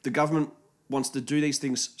 the government wants to do these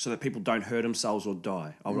things so that people don't hurt themselves or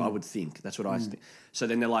die. I would think. That's what I think. So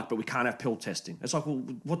then they're like, but we can't have pill testing. It's like, well,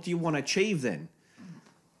 what do you want to achieve then?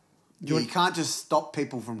 You can't just stop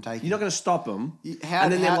people from taking. You're not going to stop them.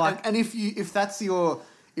 And then they're like, and if that's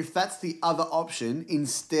the other option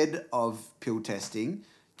instead of pill testing,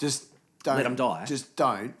 just don't Let 'em die. Just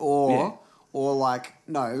don't, or like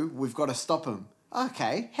no, we've got to stop them.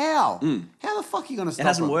 Okay, how? How the fuck are you going to stop It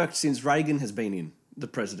hasn't 'em? worked since Reagan has been in the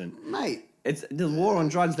president. Mate? It's the war on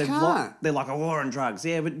drugs. can't. They're like a war on drugs.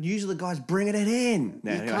 Yeah, but usually the guys bringing it in.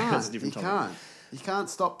 No, You anyway, can't. that's a different topic. You can't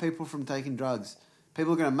stop people from taking drugs.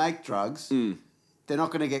 People are going to make drugs. They're not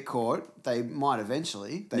going to get caught. They might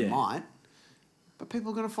eventually. They Yeah. might. But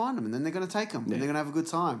people are going to find them and then they're going to take them Yeah. and they're going to have a good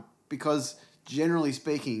time. Because generally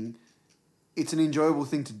speaking, it's an enjoyable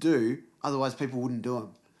thing to do. Otherwise, people wouldn't do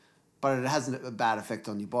them. But it has a bad effect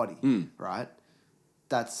on your body, right?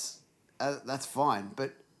 That's fine.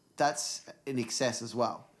 But that's in excess as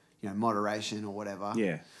well. Moderation or whatever.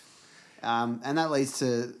 Yeah. And that leads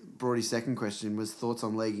to Brody's second question was thoughts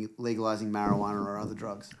on legalizing marijuana or other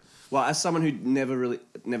drugs. Well, as someone who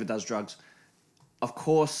never does drugs, of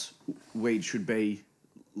course, weed should be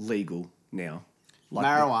legal now. Like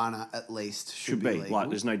marijuana, at least, should be legal. like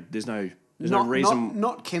there's no reason.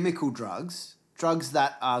 Not chemical drugs. Drugs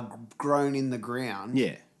that are grown in the ground.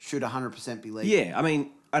 Yeah. Should 100% be legal. Yeah, I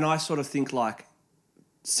mean, and I sort of think like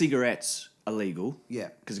cigarettes are legal. Yeah.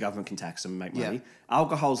 Because the government can tax them and make Yeah. money.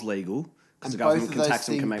 Alcohol's legal because And the both government of can those tax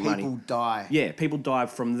them, can things, make money. people die. Yeah, people die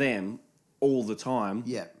from them all the time.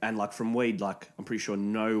 Yeah. And like from weed, like I'm pretty sure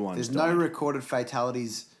no one's There's died. no recorded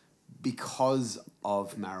fatalities because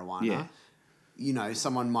of marijuana. Yeah. You know,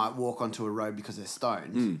 someone might walk onto a road because they're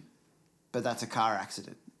stoned, but that's a car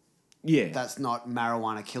accident. Yeah. That's not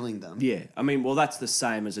marijuana killing them. Yeah. I mean, well, that's the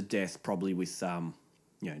same as a death probably with,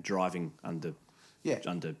 driving under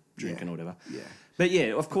drinking or whatever. Yeah. But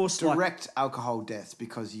yeah, of course, Direct alcohol deaths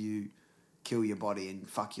because you kill your body and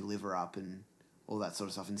fuck your liver up and all that sort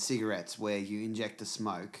of stuff. And cigarettes where you inject the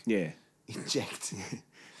smoke. Yeah.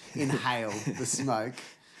 Inhale the smoke.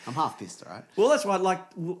 I'm half pissed, all right? Well, that's why,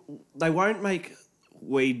 they won't make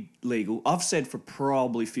weed legal. I've said for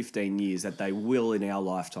probably 15 years that they will in our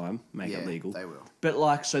lifetime make it legal. They will.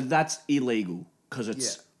 But, so that's illegal because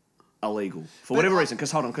it's illegal. For whatever reason.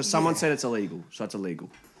 Because someone said it's illegal, so it's illegal.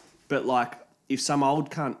 But, if some old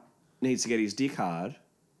cunt needs to get his dick hard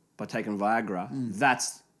by taking Viagra,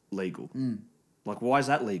 that's legal. Why is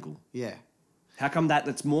that legal? Yeah. How come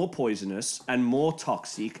that's more poisonous and more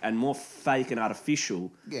toxic and more fake and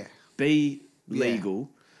artificial be legal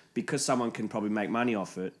because someone can probably make money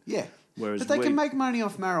off it? Yeah. Whereas but they can make money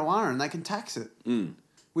off marijuana and they can tax it,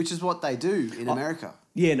 which is what they do in America.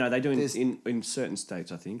 Yeah, no, they do in certain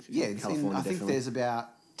states, I think. Yeah, California, I think definitely. there's about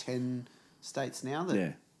 10 states now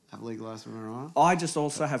that have legalised marijuana. I just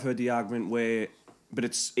also have heard the argument but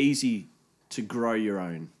it's easy to grow your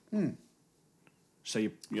own. So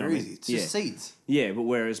you know what I mean? Easy. It's just seeds. Yeah, but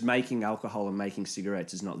whereas making alcohol and making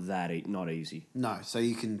cigarettes is not not easy. No, so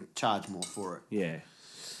you can charge more for it. Yeah.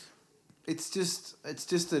 It's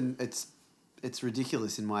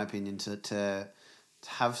ridiculous in my opinion to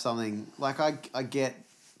have something like I get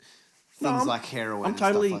things like heroin and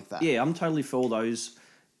stuff like that. Yeah, I'm totally for all those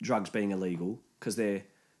drugs being illegal because they're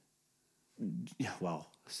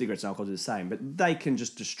cigarettes and alcohol do the same, but they can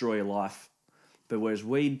just destroy your life. But whereas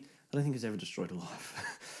weed, I don't think it's ever destroyed a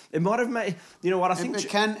life. It might have made. You know what? I think it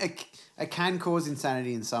can cause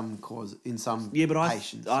insanity in some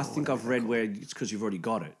patients. I think I've read where it's because you've already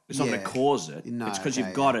got it. It's not going to cause it. No, it's because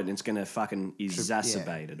you've got it and it's going to fucking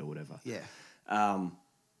exacerbate it or whatever. Yeah.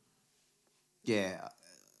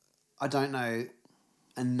 I don't know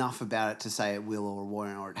enough about it to say it will or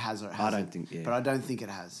won't or it has or it hasn't. I don't think. Yeah. But I don't think it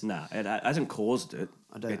has. No, it hasn't caused it.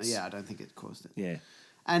 I don't think it caused it. Yeah.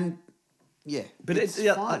 And. Yeah, but it's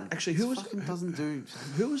fine. Actually, doesn't do?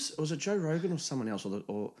 Who was it? Joe Rogan or someone else,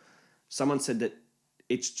 or someone said that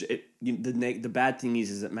the bad thing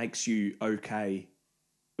is it makes you okay.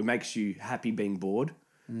 It makes you happy being bored.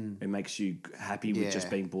 It makes you happy with just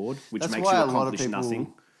being bored, which makes you accomplish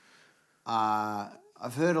nothing.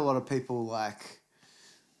 I've heard a lot of people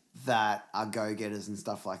that are go-getters and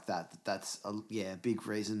stuff like that. That's a big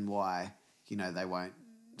reason why they won't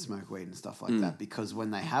smoke weed and stuff like that, because when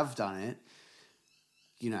they have done it,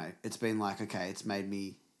 it's been okay, it's made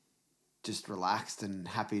me just relaxed and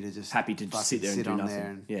happy to sit there and do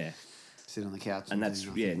nothing. Sit on the couch and that's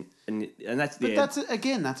that's but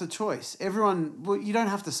that's a choice. Everyone, you don't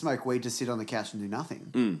have to smoke weed to sit on the couch and do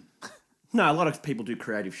nothing. No, a lot of people do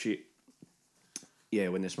creative shit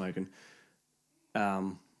when they're smoking.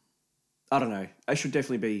 I don't know, I should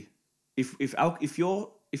definitely be if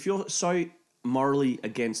you're so morally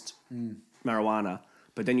against marijuana,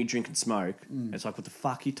 but then you drink and smoke. It's what the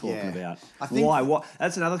fuck are you talking about? Why? What?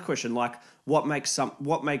 That's another question. What makes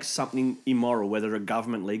something immoral, whether a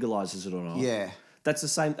government legalizes it or not? Yeah, that's the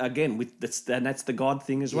same again and that's the God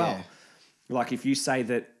thing as well. Like if you say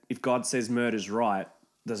that if God says murder's right,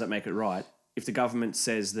 does that make it right? If the government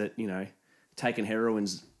says that taking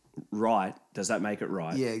heroin's right, does that make it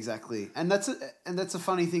right? Yeah, exactly. And that's a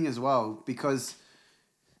funny thing as well, because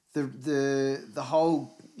the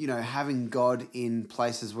whole having God in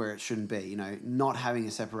places where it shouldn't be, not having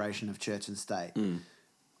a separation of church and state.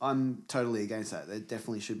 I'm totally against that. There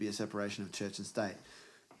definitely should be a separation of church and state.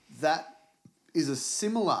 That is a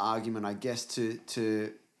similar argument, I guess,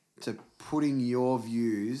 to putting your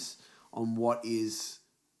views on what is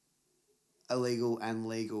illegal and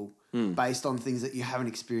legal based on things that you haven't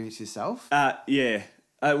experienced yourself. What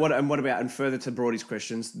about, and further to Brody's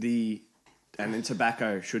questions, and then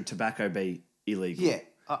tobacco, should tobacco be illegal? Yeah,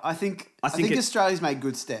 I think Australia's made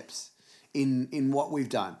good steps in what we've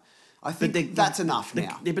done. I think that's enough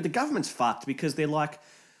now. But the government's fucked because they're like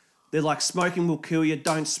smoking will kill you.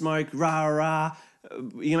 Don't smoke. Rah rah.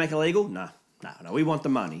 You make it illegal? No. We want the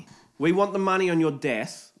money. We want the money on your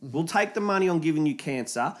death. We'll take the money on giving you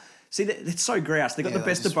cancer. See, it's so grouse. They got the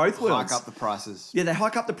best of both worlds. Hike up the prices. Yeah, they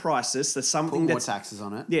hike up the prices to something Put more that's... taxes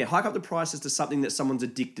on it. Yeah, hike up the prices to something that someone's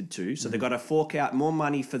addicted to. So they've got to fork out more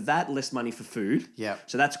money for that, less money for food. Yeah.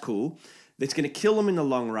 So that's cool. It's going to kill them in the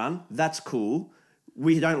long run. That's cool.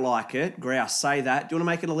 We don't like it. Grouse, say that. Do you want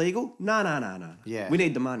to make it illegal? No. Yeah. We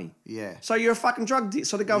need the money. Yeah. So you're a fucking drug dealer.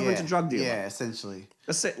 So the government's a drug dealer. Yeah, essentially.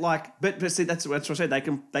 But see, that's what I said. They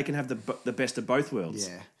can have the best of both worlds.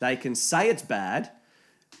 Yeah. They can say it's bad,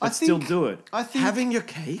 but I still think- do it. I think- Having your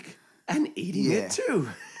cake and eating it too.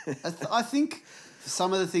 I think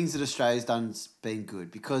some of the things that Australia's done's been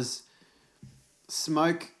good because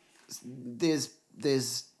smoke. There's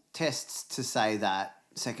tests to say that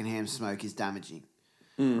secondhand smoke is damaging,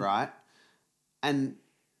 right? And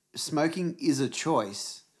smoking is a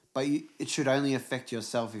choice, but it should only affect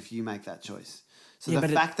yourself if you make that choice. So the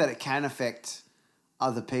fact that it can affect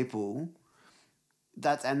other people,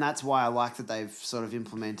 that's why I like that they've sort of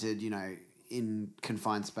implemented, in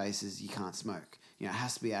confined spaces, you can't smoke. It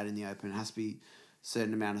has to be out in the open. It has to be a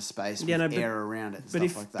certain amount of space with air around it and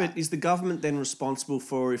stuff like that. But is the government then responsible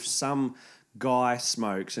for if some guy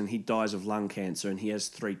smokes and he dies of lung cancer and he has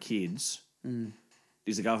 3 kids,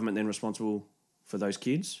 is the government then responsible for those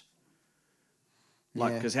kids?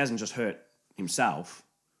 Because he hasn't just hurt himself.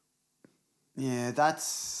 Yeah,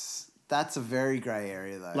 that's a very grey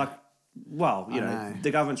area though.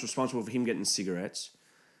 The government's responsible for him getting cigarettes.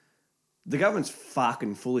 The government's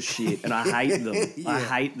fucking full of shit, and I hate them. I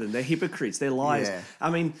hate them. They're hypocrites. They're liars. Yeah. I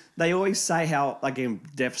mean, they always say how, again,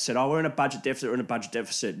 deficit. Oh, we're in a budget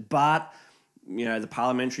deficit. But, the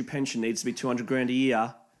parliamentary pension needs to be $200,000 a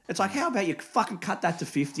year. It's like, how about you fucking cut that to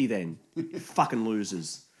 50 then? You fucking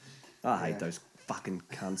losers. I hate those fucking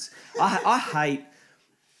cunts. I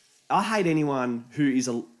hate anyone who's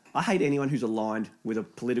aligned with a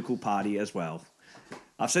political party as well.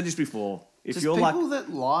 I've said this before. If just you're people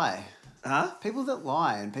that lie. Huh? People that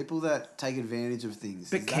lie and people that take advantage of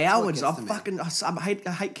things. But cowards, I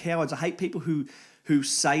hate cowards. I hate people who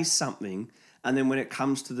say something and then when it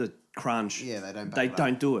comes to the crunch, they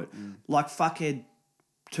don't do it. Like fuckhead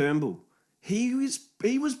Turnbull. He's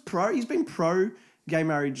been pro gay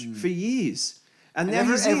marriage for years. And now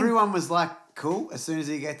everyone was like, cool, as soon as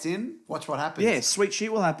he gets in, watch what happens. Yeah, sweet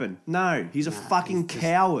shit will happen. No, he's a fucking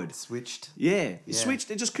coward. Switched. Yeah, he's switched.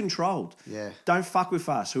 They're just controlled. Yeah. Don't fuck with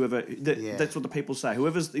us, whoever. That's what the people say.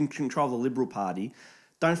 Whoever's in control of the Liberal Party,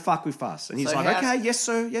 don't fuck with us. And he's okay, yes,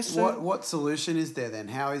 sir. What solution is there then?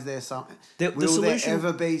 How is there some... The will solution, there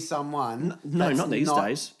ever be someone... No, not these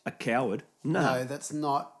days. A coward. No, that's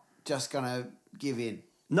not just going to give in.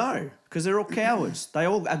 No, because they're all cowards. They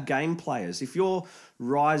all are game players. If you're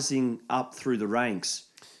rising up through the ranks,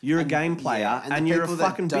 you're a game player and you're a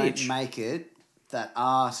fucking bitch. And the people that don't make it, that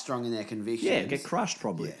are strong in their convictions... get crushed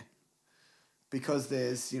probably. Yeah. Because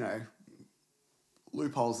there's,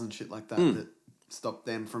 loopholes and shit like that that stop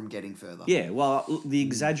them from getting further. Yeah, well, the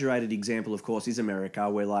exaggerated example, of course, is America,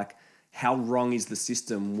 where, how wrong is the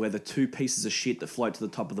system where the 2 pieces of shit that float to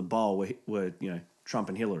the top of the bowl were Trump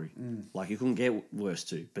and Hillary. You couldn't get worse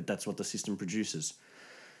too, but that's what the system produces.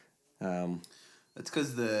 It's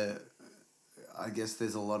because I guess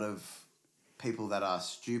there's a lot of people that are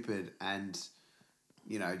stupid and,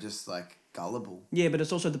 just gullible. Yeah, but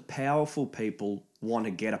it's also the powerful people want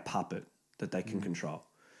to get a puppet that they can control.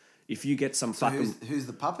 If you get some fucking... Who's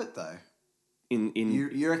the puppet though?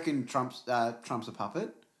 You reckon Trump's a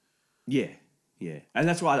puppet? Yeah. And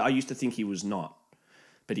that's why I used to think he was not.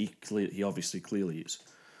 But he obviously clearly is.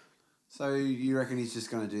 So you reckon he's just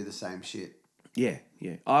going to do the same shit? Yeah.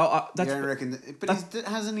 You don't reckon...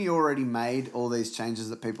 hasn't he already made all these changes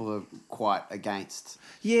that people are quite against?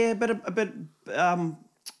 Yeah, but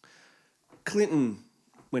Clinton,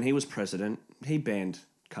 when he was president, he banned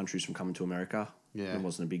countries from coming to America. Yeah. It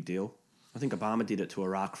wasn't a big deal. I think Obama did it to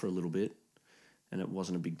Iraq for a little bit, and it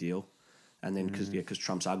wasn't a big deal. And then because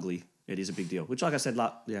Trump's ugly, it is a big deal. Which, like I said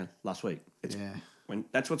last week,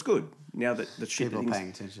 that's what's good. Now that the shit... People are paying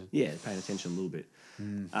attention. Yeah, paying attention a little bit.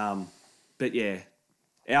 But yeah,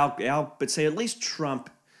 but see, at least Trump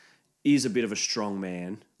is a bit of a strong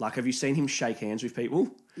man. Have you seen him shake hands with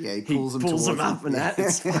people? Yeah, he pulls them up and that.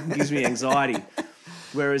 It fucking gives me anxiety.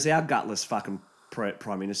 Whereas our gutless fucking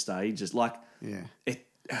prime minister, he just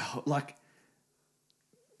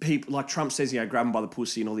people Trump says, grab him by the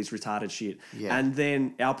pussy and all this retarded shit. Yeah. And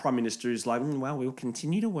then our prime minister is like, well, we'll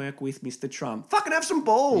continue to work with Mr. Trump. Fucking have some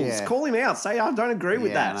balls. Yeah. Call him out. Say, I don't agree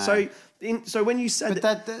with that. No. So when you say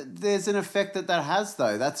that there's an effect that has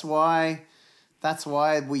though. That's why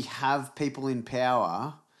we have people in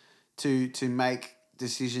power to make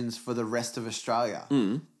decisions for the rest of Australia.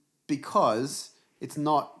 because it's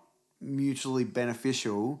not mutually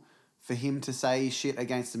beneficial for him to say shit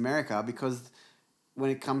against America, because when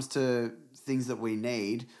it comes to things that we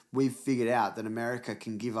need, we've figured out that America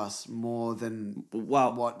can give us more than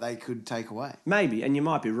what they could take away. Maybe, and you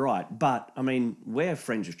might be right, but I mean, we're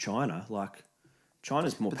friends of China. Like,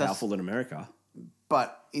 China's more powerful than America.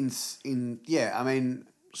 But I mean,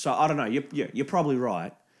 so I don't know. You're probably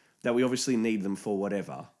right that we obviously need them for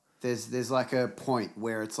whatever. There's like a point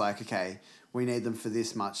where it's like, okay, we need them for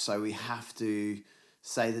this much, so we have to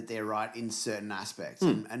say that they're right in certain aspects,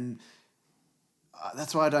 and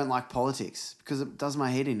that's why I don't like politics, because it does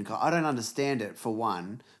my head in. I don't understand it, for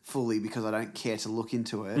one, fully, because I don't care to look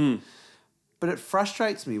into it. But it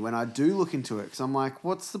frustrates me when I do look into it, because I'm like,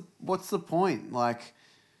 what's the point? Like,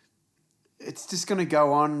 it's just going to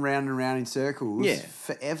go on round and round in circles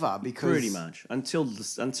forever, because pretty much until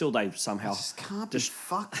they somehow I just can't be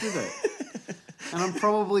fucked with it. And I'm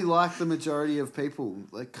probably like the majority of people.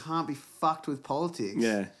 Like, can't be fucked with politics.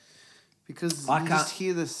 Yeah. Because you just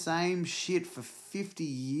hear the same shit for 50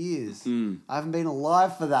 years. I haven't been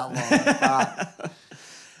alive for that long. But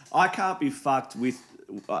I can't be fucked with...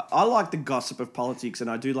 I like the gossip of politics, and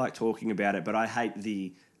I do like talking about it, but I hate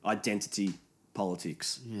the identity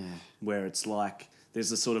politics. Yeah. Where it's like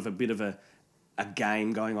there's a sort of a bit of a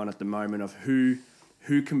game going on at the moment of who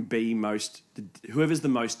can be whoever's the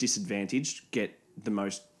most disadvantaged get the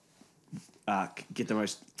most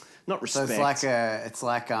not respect. So it's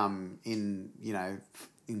like in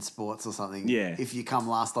sports or something. Yeah. If you come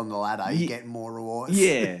last on the ladder, you get more rewards.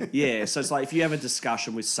 Yeah. So it's like if you have a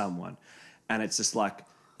discussion with someone and it's just like,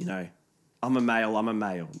 I'm a male,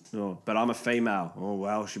 oh, but I'm a female. Oh,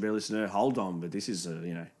 well, should better listen to her. Hold on, but this is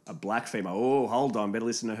a black female. Oh, hold on, better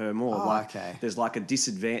listen to her more. Okay. There's like a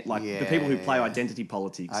disadvantage, like the people who play identity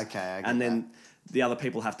politics. Okay, I get and then the other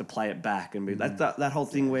people have to play it back and be that whole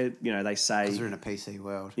thing where they say, because we're in a PC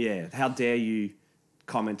world. Yeah, how dare you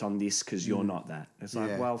comment on this because you're not that. It's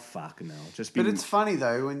like, well, fucking hell. But it's funny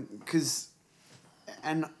though,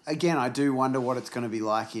 and again, I do wonder what it's going to be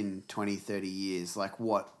like in 20, 30 years, like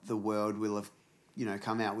what the world will have,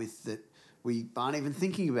 come out with that we aren't even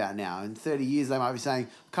thinking about now. In 30 years, they might be saying,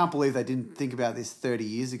 I can't believe they didn't think about this 30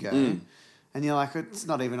 years ago. And you're like, it's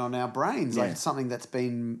not even on our brains. Like, it's something that's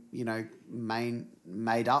been,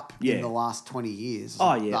 made up in the last 20 years,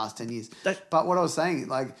 last 10 years. But what I was saying,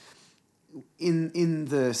 like, in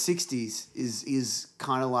the 60s is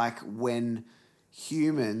kind of like when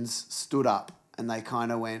humans stood up and they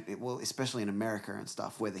kind of went, well, especially in America and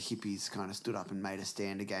stuff, where the hippies kind of stood up and made a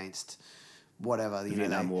stand against whatever. The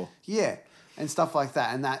Vietnam War. Yeah, and stuff like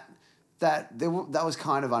that. And that was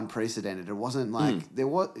kind of unprecedented. It wasn't like there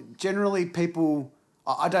was generally people.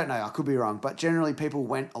 I don't know. I could be wrong, but generally people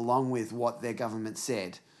went along with what their government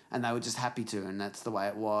said, and they were just happy to, and that's the way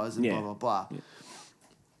it was, and blah blah blah. Yeah.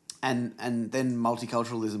 And then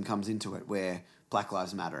multiculturalism comes into it, where Black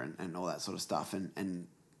Lives Matter and all that sort of stuff, and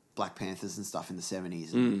Black Panthers and stuff in the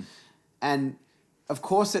 70s, and of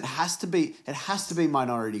course it has to be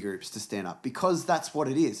minority groups to stand up, because that's what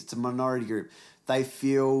it is. It's a minority group. They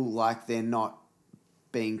feel like they're not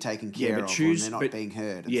being taken care of, and they're not being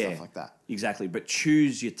heard, and stuff like that. Exactly, but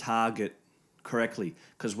choose your target correctly,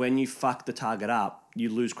 because when you fuck the target up, you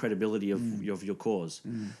lose credibility of your cause.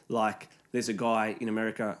 Like, there's a guy in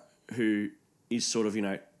America who is sort of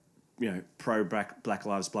pro Black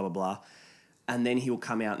Lives, blah blah blah, and then he'll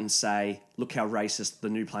come out and say, "Look how racist the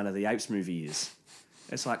new Planet of the Apes movie is."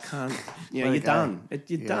 It's like, you're done.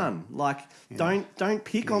 You're done. Like, don't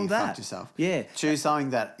pick on that. Fucked yourself. Yeah, choose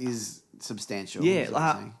something that is substantial.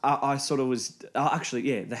 Yeah, I sort of was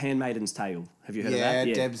actually The Handmaid's Tale. Have you heard of that?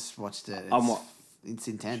 Yeah, Deb's watched it. It's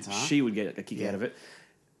intense, huh? She would get a kick out of it.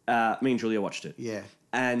 Me and Julia watched it. Yeah,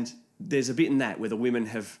 and there's a bit in that where the women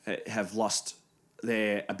have lost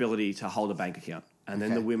their ability to hold a bank account, and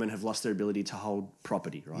then the women have lost their ability to hold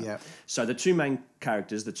property, right? Yeah. So the two main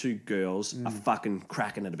characters, the two girls, are fucking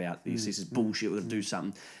cracking it about this. This is bullshit. We're gonna do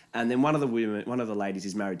something. And then one of the ladies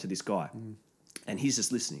is married to this guy. And he's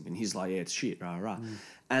just listening, and he's like, yeah, it's shit, rah, rah.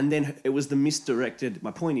 And then it was the misdirected... My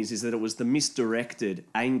point is that it was the misdirected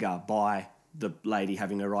anger by the lady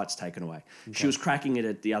having her rights taken away. Okay. She was cracking it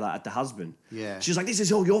at the husband. Yeah. She was like, this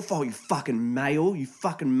is all your fault, you fucking male.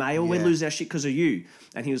 Yeah. We lose our shit because of you.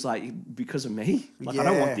 And he was like, because of me? Like, I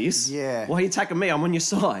don't want this. Yeah. Why are you attacking me? I'm on your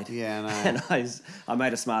side. Yeah, I know. And I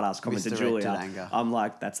made a smart-ass comment to Julia. Anger. I'm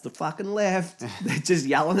like, that's the fucking left. They're just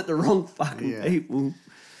yelling at the wrong fucking people.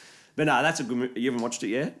 But no, that's a good movie. You haven't watched it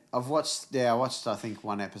yet? I watched, I think,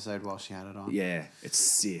 one episode while she had it on. Yeah, it's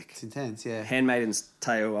sick. It's intense, yeah. Handmaid's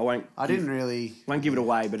Tale. I won't give it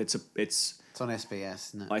away, but it's on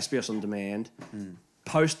SBS, isn't it? SBS On Demand.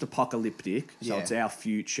 post-apocalyptic, so Yeah. it's our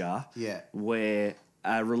future. Yeah. Where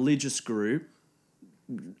a religious group,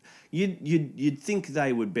 you'd think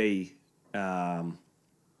they would be,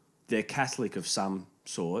 they're Catholic of some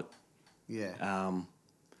sort. Yeah.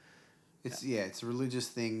 It's a religious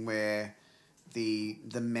thing where the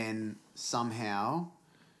men somehow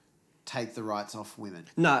take the rights off women.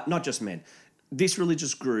 No, not just men. This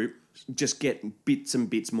religious group just get bits and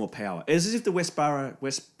bits more power. It's as if the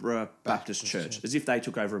Westboro Baptist Church, as if they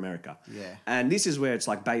took over America. Yeah. And this is where it's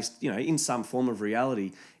like based, in some form of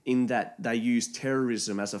reality, in that they use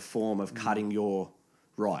terrorism as a form of cutting your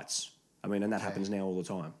rights. I mean, and that happens now all the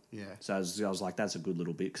time. Yeah. So I was like, that's a good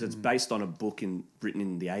little bit because it's based on a book written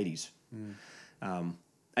in the 80s.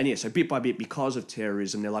 And yeah, so bit by bit, because of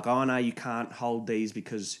terrorism, they're like, oh no, you can't hold these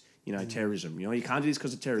because, terrorism. You can't do this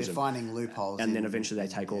because of They're terrorism. finding loopholes. And then eventually they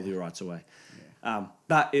take all your rights away.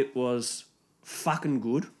 But it was fucking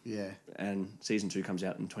good. Yeah. And season 2 comes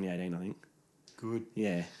out in 2018, I think. Good.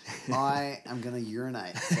 Yeah. I am going to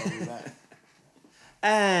urinate. Tell you that.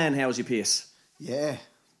 And how was your pierce? Yeah.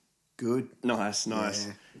 Good. Nice.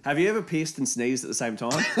 Yeah. Have you ever pierced and sneezed at the same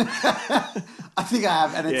time? I think I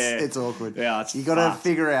have, and Yeah. it's awkward. Yeah, it's you got to fucked.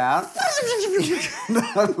 figure out.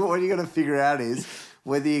 What you got to figure out is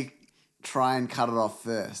whether you try and cut it off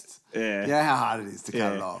first. Yeah. You know how hard it is to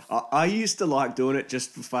cut it off. I used to like doing it just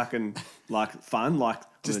for fucking fun,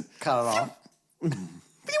 Just cut it off.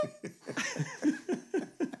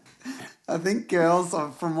 I think girls,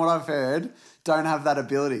 from what I've heard, don't have that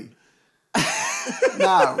ability.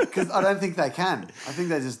 No, because I don't think they can. I think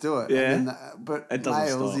they just do it. Yeah. And then but It doesn't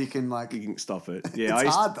males, stop. you can You can stop it. Yeah, It's I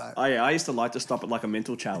used hard, to, though. I used to like to stop it like a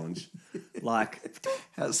mental challenge.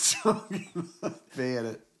 How strong can I be at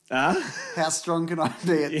it? Huh? How strong can I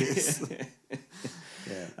be at this?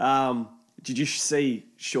 Yeah. Did you see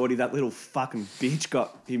Shorty, that little fucking bitch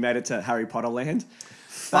he made it to Harry Potter land?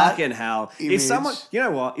 Fucking hell. image. If someone, you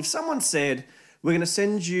know what? If someone said, we're going to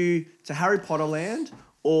send you to Harry Potter land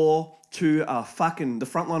or to the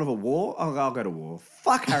front line of a war, I'll go to war.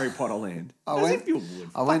 Fuck Harry Potter land. If you would.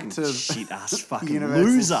 I went to shit ass fucking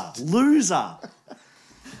Universal. loser.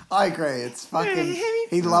 I agree. It's fucking.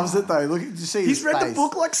 He loves it though. Look, did you see He's his read face? the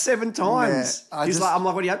book like 7 times. Yeah, I'm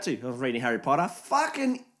like, what are you up to? I was reading Harry Potter.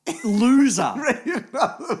 Fucking loser. Read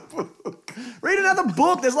another book. Read another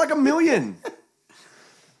book. There's like 1 million.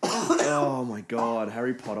 Oh my God,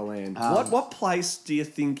 Harry Potter land. What place do you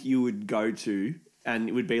think you would go to and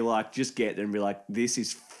it would be like, just get there and be like, this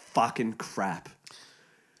is fucking crap?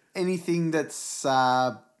 Anything that's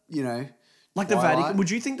Like the Twilight? Vatican. Would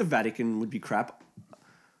you think the Vatican would be crap?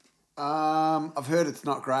 I've heard it's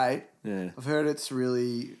not great. Yeah. I've heard it's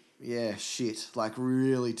really shit. Like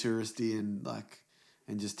really touristy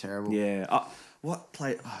and just terrible. Yeah. What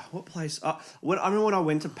place? I remember when I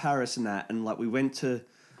went to Paris and that, and we went to.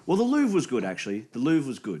 Well, the Louvre was good actually. The Louvre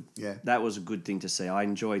was good. Yeah. That was a good thing to see. I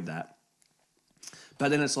enjoyed that. But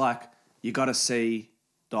then it's like you got to see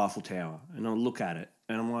the Eiffel Tower, and I look at it,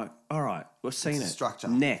 and I'm like, all right, we've seen It's a it. structure.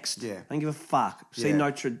 Next. Yeah. I don't give a fuck. See Yeah.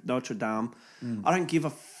 Notre Dame. I don't give a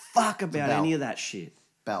fuck about bell. any of that shit.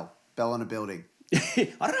 Bell on a building. I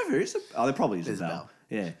don't know if there is. There probably is There's a a bell. bell.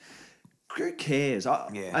 Yeah. Who cares?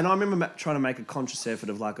 Yeah. And I remember trying to make a conscious effort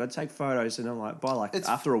of I'd take photos, and I'm like,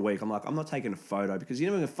 after a week, I'm like, I'm not taking a photo because you're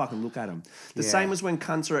never going to fucking look at them. The Yeah. same as when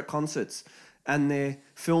cunts are at concerts and they're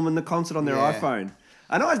filming the concert on their Yeah. iPhone.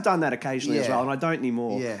 And I've done that occasionally as Yeah. well, and I don't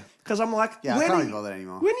anymore. Yeah. Because I'm like, Yeah, I when can't are be you- bothered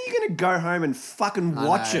anymore. When are you going to go home and fucking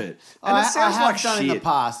watch know. it? And it sounds I have like done shit. in the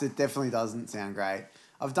past. It definitely doesn't sound great.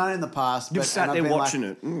 I've done it in the past. You've but sat and I've there been watching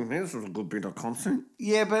it. This was a good bit of content.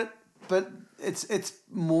 Yeah, but it's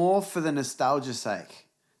more for the nostalgia's sake.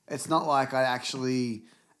 It's not like I actually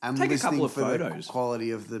am Take a listening couple of for photos. the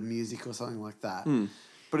quality of the music or something like that.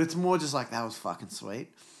 But it's more just like that was fucking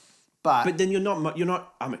sweet. But then you're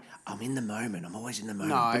not. I mean, I'm in the moment. I'm always in the moment.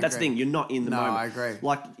 No, I but that's the agree. thing. You're not in the No, moment. I agree.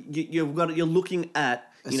 Like you're looking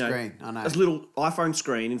at A screen, I know. a little iPhone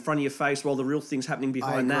screen in front of your face while the real thing's happening I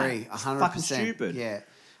behind agree, that. It's 100%. fucking stupid. Yeah,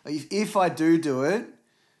 if I do it,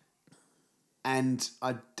 and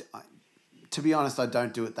to be honest, I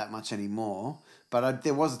don't do it that much anymore. But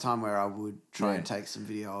there was a time where I would try and take some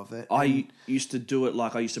video of it. I used to do it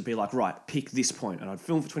I used to be like, right, pick this point, and I'd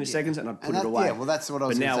film for 20 seconds and I'd put it away. Yeah, well, that's what I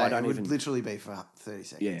was But going to now say. I don't it would even. literally be for 30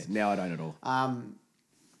 seconds. Yeah, now I don't at all.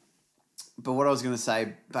 But what I was going to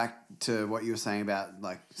say, back to what you were saying about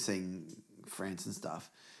seeing France and stuff,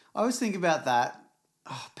 I always think about that.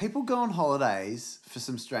 People go on holidays for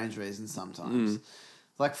some strange reasons sometimes.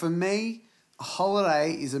 Like for me, a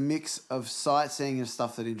holiday is a mix of sightseeing of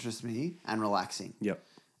stuff that interests me and relaxing. Yep.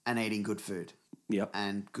 And eating good food. Yep.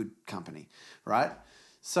 And good company, right?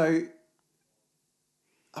 So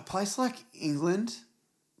a place like England,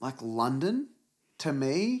 like London, to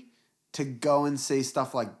me, to go and see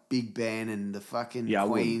stuff like Big Ben and the fucking Yeah, I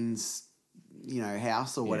wouldn't. Queen's,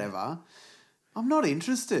 house or whatever, I'm not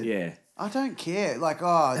interested. Yeah. I don't care. Like,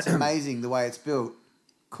 oh, it's amazing the way it's built.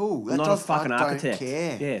 Cool. I'm not a fucking I architect. don't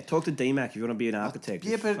care. Yeah, talk to DMAC if you want to be an architect.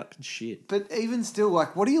 yeah, It's but- fucking shit. But even still,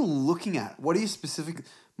 like, what are you looking at? What are you specific?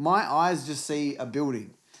 My eyes just see a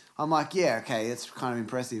building. I'm like, yeah, okay, it's kind of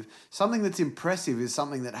impressive. Something that's impressive is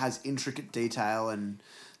something that has intricate detail and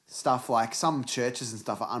stuff. Like some churches and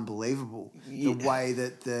stuff are unbelievable. The way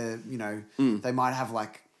that they might have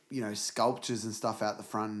like, sculptures and stuff out the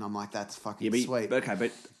front, and I'm like, that's fucking sweet. Okay,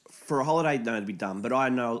 but for a holiday, no, it'd be dumb. But I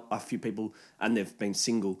know a few people, and they've been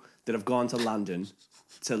single, that have gone to London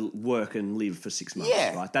to work and live for 6 months.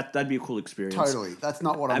 Yeah. Right? That'd be a cool experience. Totally. That's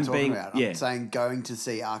not what I'm And talking about. yeah. I'm saying going to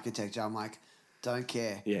see architecture. I'm like, don't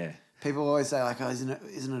care. Yeah. People always say like, oh, isn't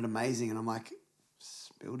it amazing? And I'm like, it's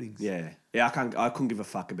buildings. Yeah. Yeah, I couldn't give a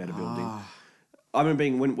fuck about a building. Ah. I remember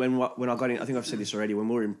being, when I got in, I think I've said this already, when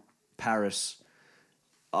we were in Paris,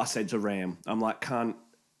 I said to Ram, I'm like, can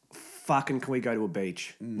we go to a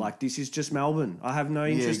beach? Like, this is just Melbourne. I have no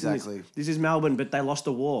interest in exactly. this. This is Melbourne, but they lost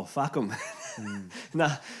a war. Fuck them.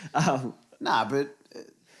 Nah. Nah, but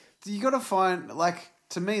you got to find, like,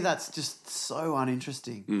 to me, that's just so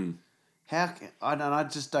uninteresting. I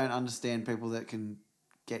just don't understand people that can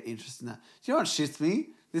get interested in that. Do you know what shits me?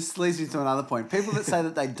 This leads me to another point. People that say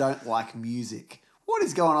that they don't like music. What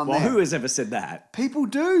is going on Well, there? who has ever said that? People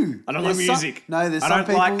do. I don't like music. There's I some don't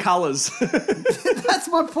people. like colours. That's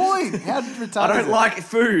my point. How retarded I is don't it? like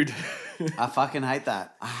food. I fucking hate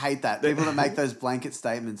that. I hate that. People that make those blanket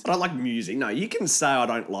statements. I don't like music. No, you can say I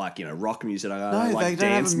don't like, rock music. I don't like They don't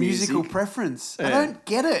have dance a musical music. preference. I Yeah. don't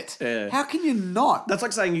get it. Yeah. How can you not? That's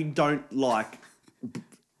like saying you don't like.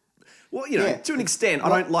 Well, Yeah. to an extent, I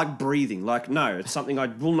don't like breathing. Like, no, it's something I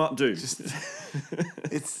will not do.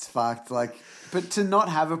 It's fucked. Like, but to not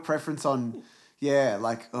have a preference on,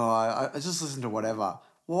 I just listen to whatever.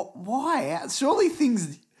 What? Why? Surely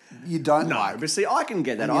things you don't No, like. but see, I can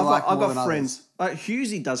get that. And you like I've more got than friends. Like,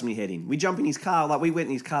 Husey does me head in. We jump in his car. Like, we went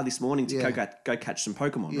in his car this morning to Yeah. go catch some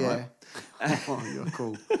Pokemon, Yeah. right? Oh, you're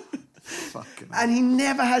cool. Fucking. And he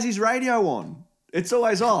never has his radio on. It's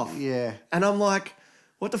always off. Yeah. And I'm like,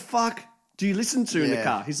 what the fuck do you listen to in the Yeah.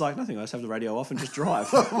 car? He's like, nothing. I just have the radio off and just drive.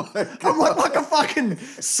 I'm like a fucking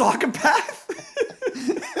psychopath.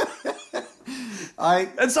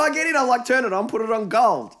 And so I get in, I like turn it on, put it on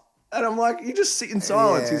gold. And I'm like, you just sit in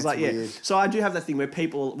silence. Yeah, He's like, it's yeah. weird. So I do have that thing where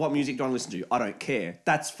people, what music do I listen to? I don't care.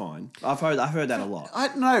 That's fine. I've heard that a lot.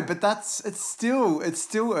 I know, but it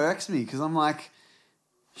still irks me because I'm like,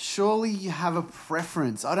 surely you have a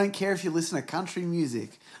preference. I don't care if you listen to country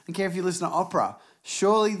music. I don't care if you listen to opera.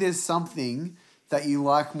 Surely there's something that you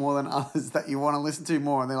like more than others that you want to listen to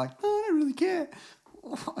more, and they're like, no, I don't really care.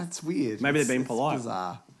 It's weird. Maybe they're being It's polite.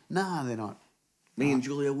 bizarre. Nah, they're not. Me and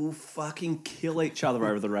Julia will fucking kill each other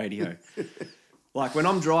over the radio. Like when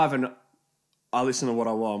I'm driving, I listen to what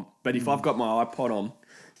I want. But if I've got my iPod on,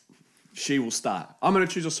 she will start. I'm going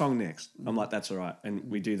to choose a song next. I'm like, that's all right.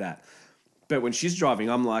 And we do that. But when she's driving,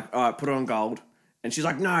 I'm like, all right, put it on gold. And she's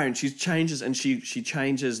like, no. And she changes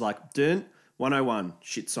like, Dun, 101,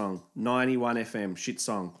 shit song. 91 FM, shit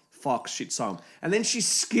song. Fox, shit song. And then she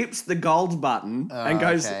skips the gold button and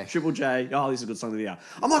goes, okay. Triple J, oh, this is a good song of the year.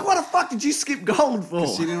 I'm like, what the fuck did you skip gold for?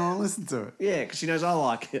 She didn't want to listen to it. Yeah, because she knows I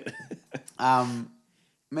like it.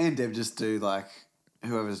 Me and Deb just do like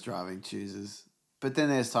whoever's driving chooses. But then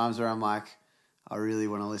there's times where I'm like, I really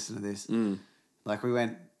want to listen to this. Like we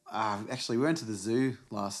went to the zoo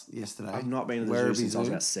yesterday. I've not been to the Werribee zoo since I was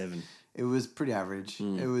about 7. It was pretty average.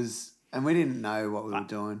 It was, and we didn't know what we were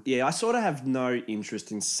doing. Yeah, I sort of have no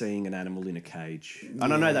interest in seeing an animal in a cage. And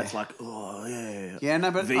I know Yeah. that's like, oh, yeah. Yeah,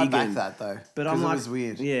 no, but I vegan. back that though. But 'cause I'm like, it was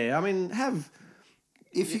weird. Yeah, I mean,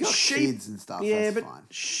 If you got sheep, kids and stuff, yeah, that's but fine.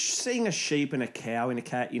 seeing a sheep and a cow in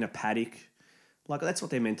a paddock, like that's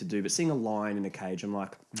what they're meant to do. But seeing a lion in a cage, I'm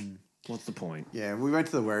like, what's the point? Yeah, we went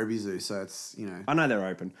to the Werribee Zoo, so it's I know they're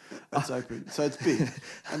open. it's open, so it's big,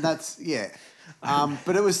 and that's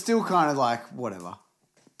but it was still kind of like whatever.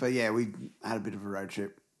 But yeah, we had a bit of a road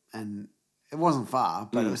trip, and it wasn't far,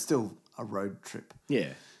 but it was still a road trip. Yeah,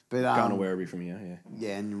 But going to Werribee from here. Yeah,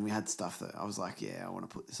 yeah, and we had stuff that I was like, yeah, I want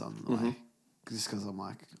to put this on the way, just because I'm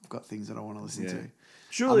like, I've got things that I want to listen to.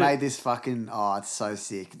 Surely I made this fucking it's so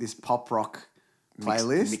sick. This pop rock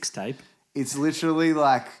playlist. mixtape. It's literally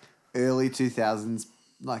like early 2000s,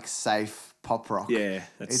 like safe pop rock. Yeah,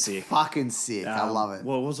 that's it's sick. fucking sick. I love it.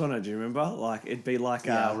 What was on it? Do you remember? Like it'd be like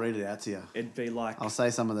Yeah, I'll read it out to you. it'd be like I'll say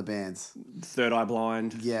some of the bands. Third Eye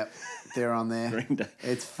Blind. Yep, they're on there. Green Day.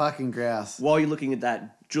 It's fucking grouse. While you're looking at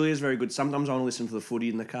that, Julia's very good. Sometimes I want to listen to the footy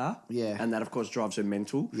in the car. Yeah. And that, of course, drives her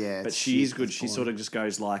mental. Yeah, But it's she is shit. good. It's She boring. sort of just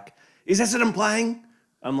goes like, is Essendon playing?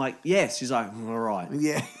 I'm like, yes. She's like, all right.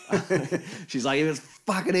 Yeah. She's like, if it's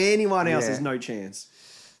fucking anyone else, Yeah. there's no chance.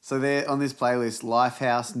 So they're on this playlist: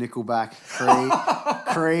 Lifehouse, Nickelback,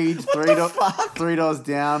 Creed, Three Doors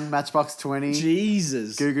Down, Matchbox 20,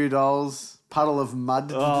 Jesus. Goo Goo Dolls, Puddle of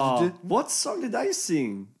Mud. Oh, what song did they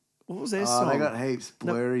sing? What was their song? They got heaps.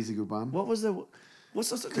 Blurry's a good one. What was the... What's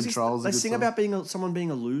the... Control's a They good sing song. about being someone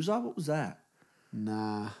being a loser? What was that?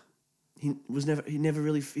 Nah. He was never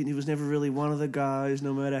really one of the guys,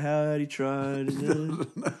 no matter how hard he tried.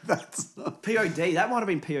 That's not POD, that might have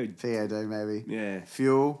been POD. POD maybe. Yeah.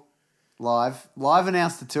 Fuel, Live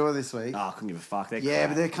announced a tour this week. Oh, I couldn't give a fuck. Yeah,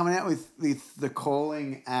 but they're coming out with The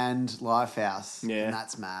Calling and Lifehouse. Yeah. And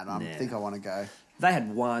that's mad. I think I want to go. They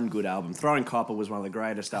had one good album. Throwing Copper was one of the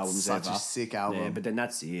greatest albums Such ever. a sick album. Yeah, but then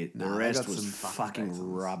that's it. The Nah, they rest got was some fucking great songs.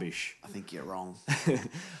 fucking rubbish. I think you're wrong.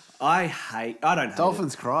 I don't hate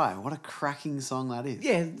Dolphins Cry. What a cracking song that is. it.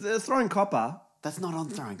 Yeah, the Throwing Copper, That's not on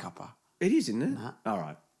Throwing Copper. it is, isn't it? Nah. All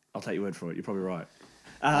right. I'll take your word for it. You're probably right.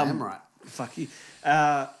 I am right. Fuck you.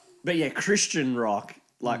 But yeah, Christian rock,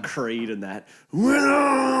 like Creed and that. When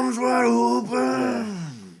arms wide open.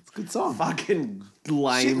 It's a good song. Fucking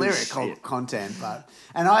lame Shit lyric shit. content, but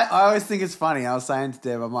and I always think it's funny. I was saying to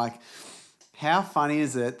Deb, I'm like, how funny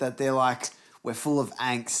is it that they're like, we're full of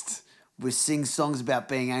angst, we sing songs about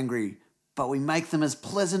being angry, but we make them as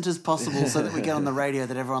pleasant as possible so that we get on the radio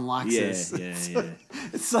that everyone likes us. Yeah.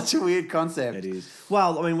 It's such a weird concept. It is.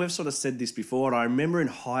 Well, I mean, we've sort of said this before, and I remember in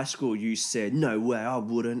high school you said, no way, I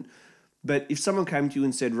wouldn't. But if someone came to you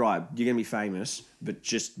and said, right, you're going to be famous, but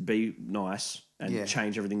just be nice and Yeah.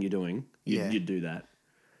 change everything you're doing, you'd do that.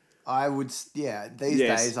 I would, these Yes.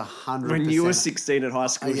 days, 100%. When you were 16 at high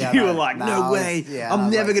school, Yeah, you no, were like, no, no I was- way, yeah, I I'm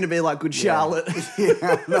was never like- going to be like good Charlotte.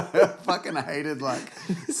 Yeah, no, I fucking hated like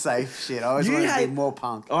safe shit. I always You wanted to hate- be more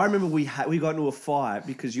punk. I remember we got into a fight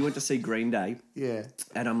because you went to see Green Day, Yeah,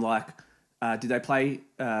 and I'm like, did they play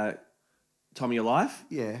Time of Your Life?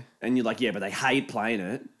 yeah. And you're like, yeah, but they hate playing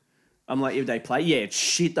it. I'm like, if they play, yeah, it's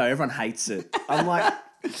shit though. Everyone hates it. I'm like,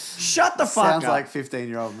 shut the fuck Sounds up. like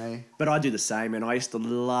 15-year-old me. But I do the same, and I used to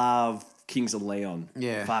love Kings of Leon.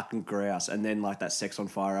 Yeah. Fucking grouse. And then like that Sex on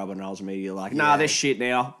Fire album, and I was immediately like, nah, Yeah. they're shit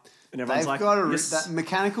now. And everyone's They've like, got yes. that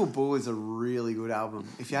Mechanical Bull is a really good album.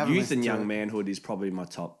 If you haven't Youth listened and to Young it. Manhood is probably my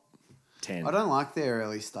top 10. I don't like their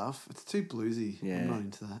early stuff. It's too bluesy. Yeah. I'm not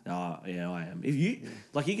into that. Oh, yeah, I am. If you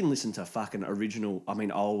like, you can listen to fucking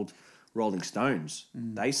old Rolling Stones.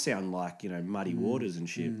 They sound like Muddy Waters and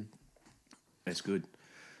shit. That's good.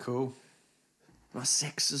 Cool. My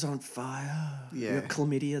sex is on fire. Yeah. You're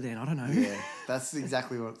chlamydia then. I don't know. Yeah, that's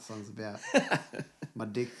exactly what the song's about. My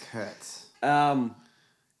dick hurts.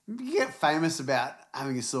 You get famous about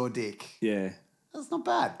having a sore dick. Yeah. That's not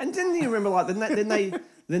bad. And then you remember like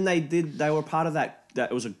they were part of that.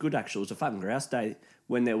 That was a good actual. It was a fucking grouse day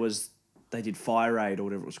when they did Fire Aid or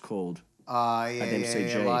whatever it was called. Yeah,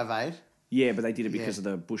 MCG. Live Aid. Yeah, but they did it because of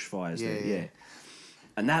the bushfires. Yeah, there. yeah.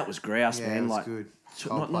 And that was grouse, Yeah, man. it was Like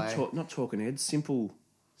good. not Talking Heads. Simple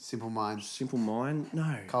Simple Mind.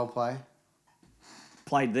 No, Coldplay.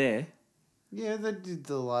 played there Yeah, they did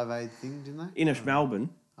the Live Aid thing, didn't they? in Melbourne.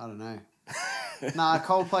 I don't know. Nah,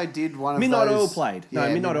 Coldplay did one of Midnight those. Oil played. No,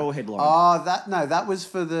 Midnight Oil headlined. Oh, that was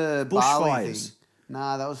for the Bali thing. Bushfires.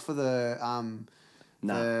 Nah, that was for the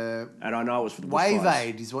No, and I know it was for the Wave bushfires.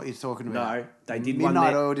 Aid is what you're talking about. No, they did one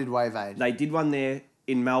Midnight there. Oil did Wave Aid. They did one there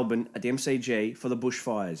in Melbourne at the MCG for the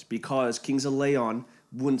bushfires because Kings of Leon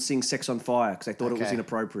wouldn't sing Sex on Fire because they thought it was Okay.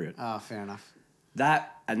 inappropriate. Oh, fair enough.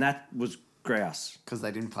 That was grouse. Because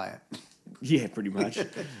they didn't play it. Yeah, pretty much.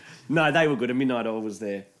 No, they were good. And Midnight Oil was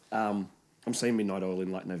there. I'm seeing Midnight Oil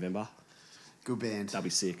in like November. Good band. That'll be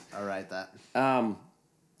sick. I rate that.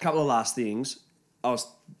 Couple of last things. I was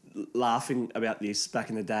laughing about this back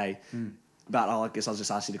in the day, but I guess I'll just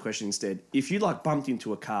ask you the question instead. If you like bumped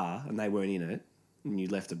into a car and they weren't in it, and you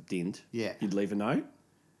left a dent, Yeah. you'd leave a note.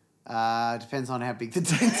 Depends on how big the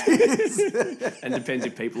dent is. And depends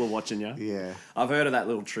if people are watching you. Yeah. I've heard of that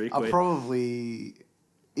little trick. I'll where- probably,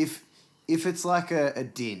 if it's like a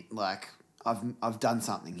dent, like I've done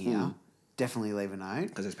something here, definitely leave a note.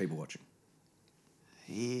 Because there's people watching.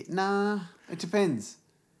 Yeah, nah, it depends.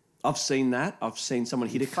 I've seen that. I've seen someone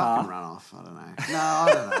hit a Fucking car. run off. I don't know. No,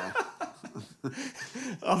 I don't know.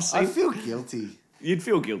 I've I seen. feel guilty. You'd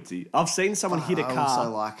feel guilty. I've seen someone hit a I car.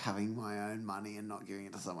 also like having my own money and not giving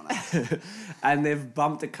it to someone else. And they've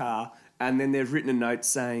bumped a car and then they've written a note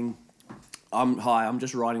saying, I'm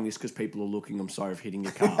just writing this because people are looking. I'm sorry for hitting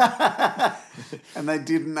your car. And they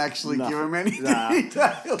didn't actually No. give him any Nah.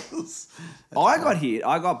 details. I got hit.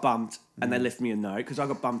 I got bumped, and they left me a note because I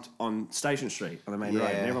got bumped on Station Street on the main road,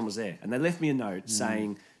 and Yeah. everyone was there. And they left me a note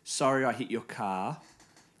saying, "Sorry, I hit your car.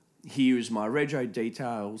 Here is my rego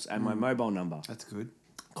details and my mobile number." That's good.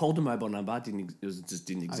 Called the mobile number. Just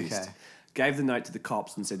didn't exist. Okay. Gave the note to the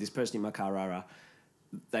cops and said, "This person in my car, rah."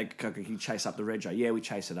 They can you chase up the rego? Yeah, we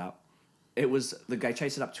chase it up. It was the guy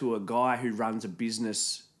chased it up to a guy who runs a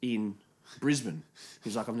business in Brisbane.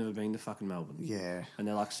 He's like, "I've never been to fucking Melbourne." Yeah. And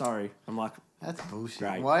they're like, "Sorry." I'm like, That's bullshit.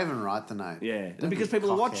 Great. Why even write the note? "Yeah," Don't because be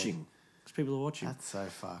people are cockhead. watching. Because people are watching. That's so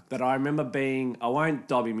fucked. But I remember I won't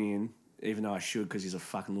dob him in, even though I should because he's a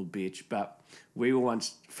fucking little bitch. But we were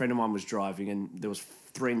once, a friend of mine was driving and there was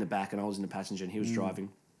 3 in the back and I was in the passenger and he was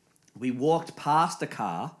driving. We walked past the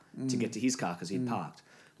car to get to his car because he'd parked.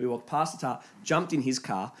 We walked past the car, jumped in his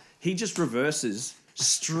car. He just reverses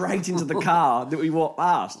straight into the car that we walked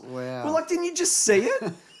past. Wow. We're like, "Didn't you just see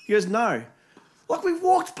it?" He goes, "No." Like, we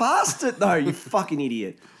walked past it though, you fucking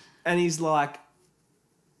idiot. And he's like,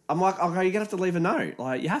 I'm like, "Okay, you're going to have to leave a note.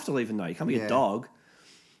 Like, you have to leave a note. You can't be Yeah. a dog."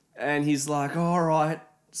 And he's like, "All right."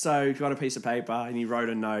 So he got a piece of paper and he wrote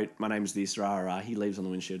a note. "My name's this, rah, rah." He leaves on the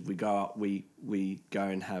windshield. We go up, we go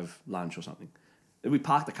and have lunch or something. We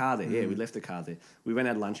parked the car there. Yeah, we left the car there. We went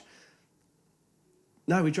and had lunch.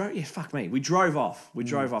 No, we drove. Yeah, fuck me. We drove off. We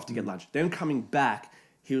drove off to get lunch. Then coming back,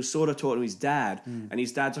 he was sort of talking to his dad, and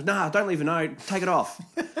his dad's like, "Nah, don't leave a note. Take it off."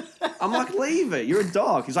 I'm like, "Leave it. You're a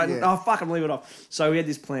dog." He's like, Yeah. "Oh, fuck, I'm leaving it off." So we had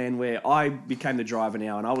this plan where I became the driver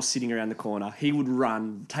now, and I was sitting around the corner. He would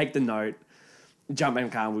run, take the note, jump in the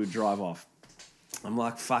car, and we would drive off. I'm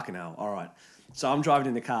like, "Fucking hell, all right." So I'm driving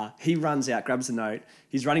in the car. He runs out, grabs the note.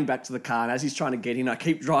 He's running back to the car, and as he's trying to get in, I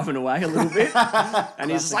keep driving away a little bit. And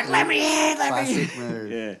he's just like, "Let me in, let me in." Classic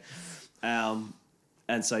move. Yeah.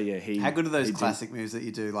 And so, yeah, he... How good are those he did- classic moves that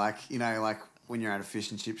you do? Like, you know, like when you're at a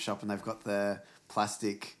fish and chip shop and they've got the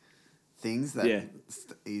plastic things that Yeah.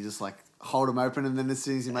 you just like hold them open and then as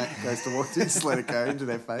soon as your mate goes to walk through, just let it go into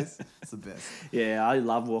their face. It's the best. Yeah, I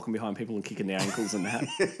love walking behind people and kicking their ankles and that.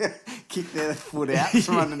 Kick their foot out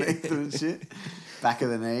from underneath them and shit. Back of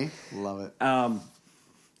the knee. Love it.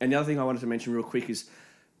 And the other thing I wanted to mention real quick is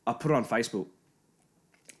I put it on Facebook.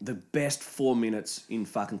 The best 4 minutes in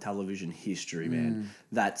fucking television history, man.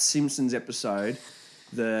 That Simpsons episode,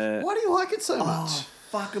 Why do you like it so much?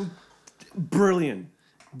 fucking brilliant.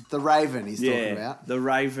 The Raven he's talking about. The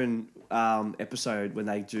Raven episode when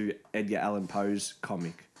they do Edgar Allan Poe's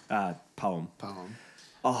poem.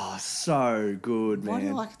 Oh, so good, man. Why do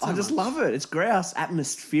you like it so I just much? love it. It's grouse,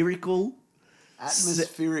 atmospherical.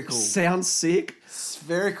 Atmospherical. Sounds sick.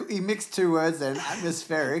 Spherical. He mixed 2 words then,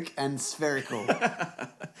 atmospheric and spherical.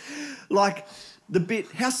 Like, the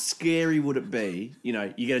bit, how scary would it be? You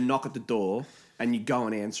know, you get a knock at the door and you go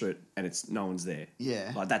and answer it and it's no one's there.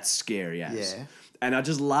 Yeah. Like, that's scary as. Yeah. And I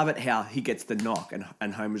just love it how he gets the knock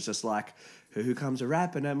and Homer's just like, who comes a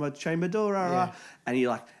rapping at my chamber door? Yeah. And he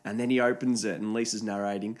like, and then he opens it and Lisa's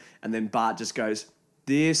narrating and then Bart just goes,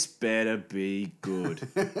 "This better be good."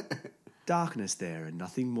 Darkness there and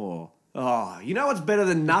nothing more. Oh, you know what's better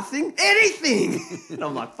than nothing? Anything! And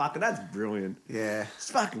I'm like, fucking, that's brilliant. Yeah.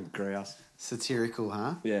 It's fucking grouse. Satirical,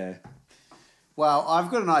 huh? Yeah. Well,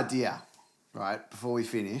 I've got an idea, right, before we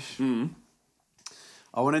finish.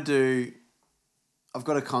 I want to do... I've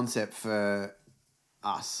got a concept for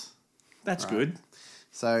us. That's good.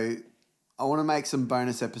 So I want to make some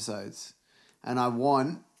bonus episodes. And I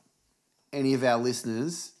want any of our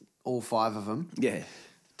listeners, all 5 of them, Yeah.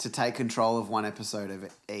 to take control of one episode of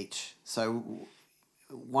each. So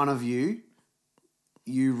one of you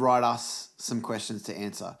write us some questions to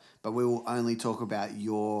answer, but we will only talk about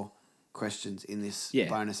your questions in this Yeah.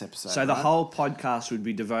 bonus episode. So the right? whole podcast would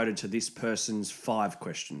be devoted to this person's 5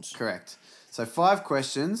 questions. Correct. So 5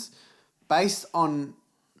 questions based on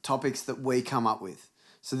topics that we come up with.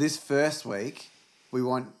 So this first week, we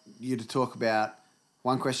want you to talk about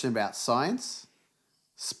one question about science,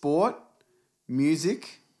 sport,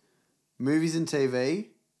 music, movies and TV,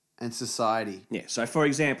 and society. Yeah. So, for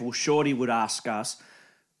example, Shorty would ask us,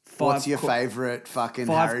 What's your favourite fucking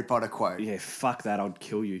 5 Harry Potter quote? Yeah, fuck that. I'd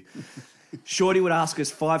kill you. Shorty would ask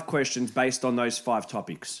us 5 questions based on those 5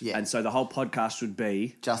 topics. Yeah. And so the whole podcast would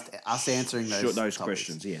be Just us answering those topics.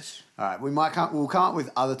 questions, yes. All right, we'll come up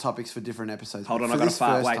with other topics for different episodes. Hold but on, for I got to this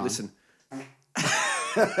fart. first Wait, time- listen.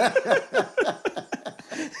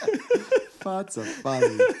 Farts are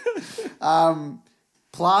funny.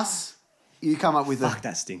 Plus, you come up with Fuck,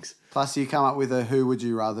 that stinks. a who would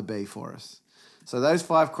you rather be for us. So those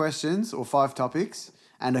 5 questions or 5 topics,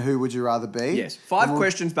 and a who would you rather be. Yes. 5 And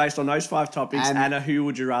questions based on those 5 topics and a who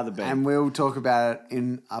would you rather be. And we'll talk about it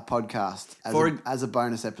in a podcast as a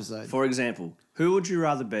bonus episode. For example, who would you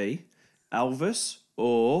rather be, Elvis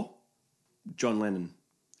or John Lennon?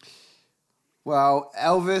 Well,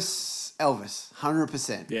 Elvis,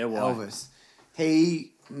 100%. Yeah, why? Elvis.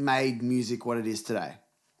 He made music what it is today.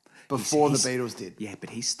 Before the Beatles did. Yeah,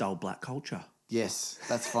 but he stole black culture. Yes,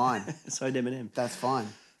 that's fine. So did Eminem. That's fine.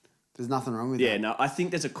 There's nothing wrong with that. Yeah, no, I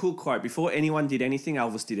think there's a cool quote. Before anyone did anything,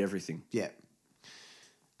 Elvis did everything. Yeah.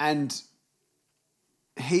 And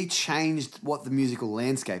he changed what the musical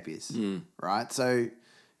landscape is, right? So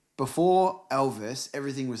before Elvis,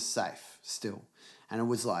 everything was safe still. And it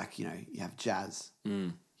was like, you have jazz,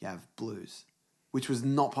 you have blues, which was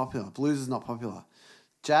not popular. Blues is not popular.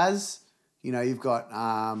 Jazz, you've got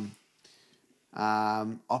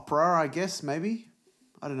opera, I guess, maybe.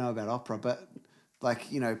 I don't know about opera, but like,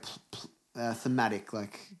 thematic,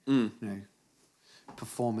 like,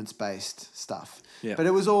 performance-based stuff. Yeah. But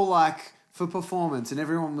it was all like for performance and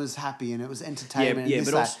everyone was happy and it was entertainment. Yeah, and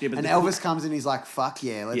but this, also- that. yeah, but and the Elvis comes in, he's like, fuck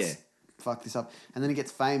yeah, let's Yeah. fuck this up. And then he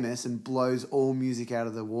gets famous and blows all music out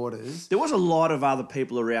of the waters. There was a lot of other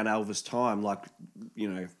people around Elvis' time, like,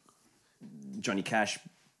 Johnny Cash,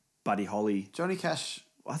 Buddy Holly. Johnny Cash,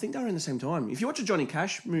 I think they were around the same time. If you watch a Johnny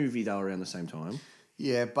Cash movie, they were around the same time.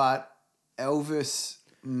 yeah, but Elvis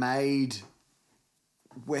made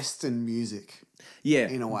Western music. Yeah.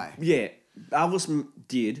 In a way. Yeah. Elvis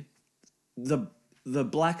did. The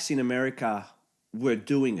blacks in America were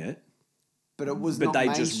doing it, But it was but not they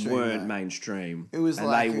mainstream. just weren't though. mainstream. It was and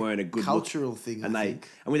like they weren't a good cultural thing, and I they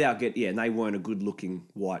think. and they weren't a good looking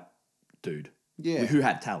white dude. Yeah. Who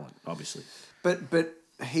had talent, obviously. But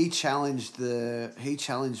he challenged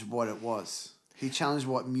what it was. He challenged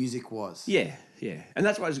what music was. Yeah, yeah. And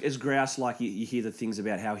that's why as Grouse, like you hear the things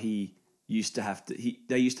about how he used to have to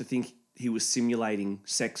they used to think he was simulating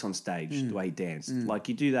sex on stage the way he danced. Like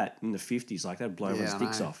you do that in the 50s, like that'd blow everyone's I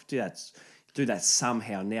dicks know. off. Do that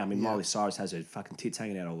somehow now. I mean, Miley Cyrus has her fucking tits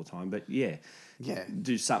hanging out all the time, but yeah,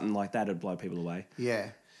 do something like that, it'd blow people away. Yeah.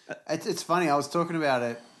 It's funny. I was talking about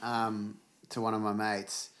it to one of my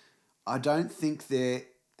mates. I don't think there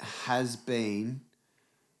has been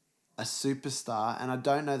a superstar, and I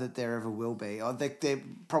don't know that there ever will be. There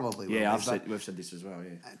probably will be. Yeah, but we've said this as well.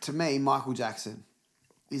 Yeah, to me, Michael Jackson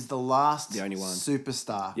is the last the only one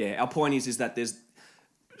superstar. Yeah, our point is that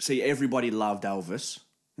everybody loved Elvis.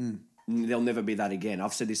 There'll never be that again.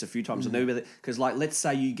 I've said this a few times. There'll never be because, like, let's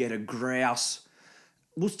say you get a Grouse.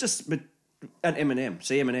 Well, it's just an Eminem.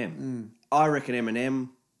 See Eminem. I reckon Eminem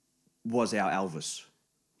was our Elvis.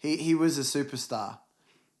 He was a superstar,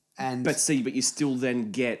 and But you still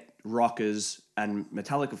then get rockers and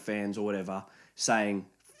Metallica fans or whatever saying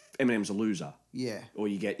Eminem's a loser. yeah, Or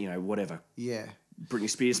you get, whatever. yeah. Britney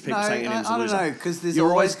Spears people No, saying Eminem's a I loser. don't know, because there's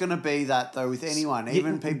You're always going to be that though with anyone,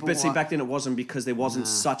 even Yeah, people. But see, like- back then it wasn't because there wasn't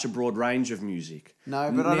such a broad range of music.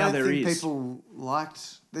 no, but Now I don't there think is. people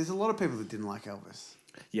liked. There's a lot of people that didn't like Elvis.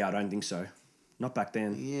 Yeah, I don't think so. Not back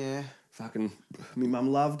then. Yeah, Fucking, my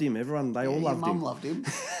mum loved him. They all your loved mum him. loved him.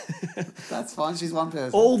 That's fine. She's one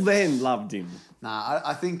person. All then loved him. Nah,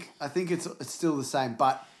 I think it's still the same,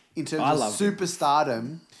 but in terms I of loved him.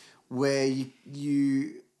 superstardom, where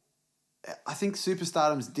I think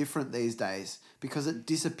superstardom's different these days because it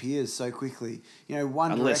disappears so quickly.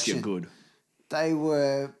 One Unless Direction, you're good. they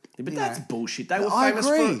were. Yeah, but you that's know, bullshit. They were I famous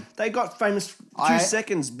agree. They got famous for 2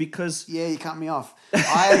 seconds because... Yeah, you cut me off.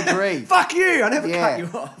 I agree. Fuck you! I never Yeah, cut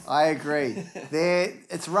you off. I agree.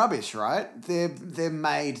 It's rubbish, right? They're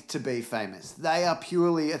made to be famous. They are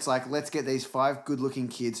purely. It's like, let's get these 5 good-looking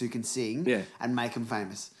kids who can sing and make them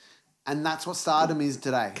famous, and that's what stardom is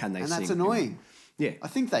today. Can they And that's sing? annoying. Yeah. I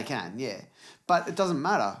think they can. Yeah, but it doesn't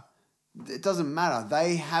matter. It doesn't matter.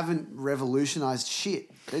 They haven't revolutionized shit.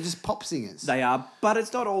 They're just pop singers. They are, but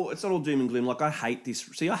it's not all doom and gloom. Like, I hate this.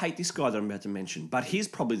 See, I hate this guy that I'm about to mention, but he's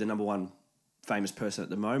probably the number one famous person at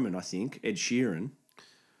the moment, I think, Ed Sheeran.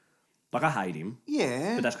 Like, I hate him.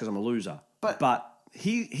 Yeah. But that's because I'm a loser. But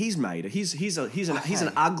he's made it. He's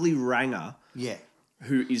an ugly ranger. Yeah.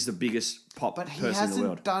 Who is the biggest pop But he person in the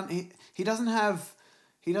world? hasn't done. He doesn't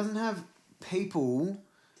have people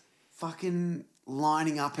fucking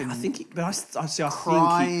lining up and I think, but I see.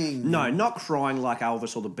 Crying. No, not crying like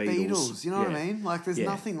Elvis or the Beatles. You know what I mean? Like, there's Yeah.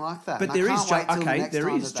 nothing like that. But And I there is can't wait till the next there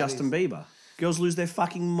time is that Justin is. Bieber. Girls lose their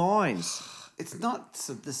fucking minds. It's not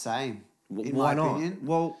the same. In Why my not? opinion.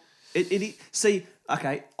 Well, see.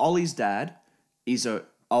 Okay, Ollie's dad is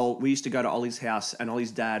we used to go to Ollie's house, and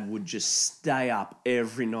Ollie's dad would just stay up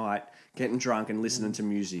every night, getting drunk and listening to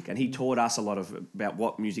music, and he taught us a lot about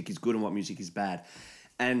what music is good and what music is bad.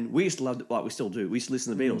 And we used to love, like we still do. We used to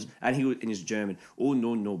listen to the Beatles, and he was in his German. Oh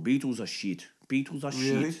no, Beatles are shit. Beatles are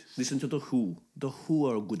Really? shit. Listen to the Who. The Who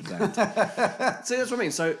are a good band. So that's what I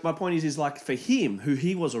mean. So my point is like for him, who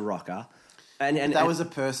he was a rocker, and That was a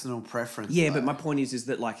personal preference. yeah, though. but my point is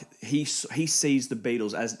that like he sees the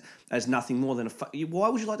Beatles as nothing more than why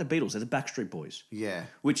would you like the Beatles? They're the Backstreet Boys. Yeah.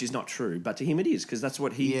 Which is not true, but to him it is because that's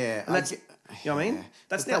what he. Yeah. And that's I you know what I mean. yeah.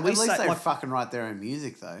 That's But how we at least say they like fucking write their own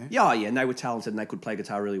music though. yeah, and they were talented and they could play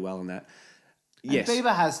guitar really well and that. And Yes.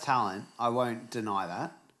 Bieber has talent. I won't deny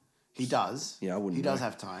that. He does. Yeah, I wouldn't He does know.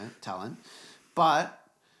 have talent, but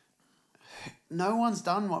no one's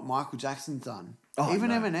done what Michael Jackson's done. Oh, Even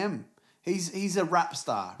no. Eminem. He's a rap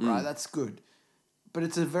star, Mm. right? That's good, but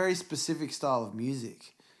it's a very specific style of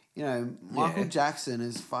music. You know, Michael Yeah. Jackson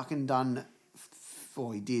has fucking done,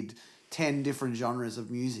 or he did 10 different genres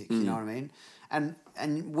of music. Mm. You know what I mean?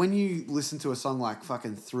 And when you listen to a song like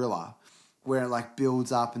fucking Thriller, where it like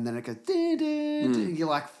builds up and then it goes, Mm. you're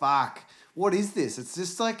like, fuck, what is this? It's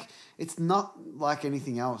just like, it's not like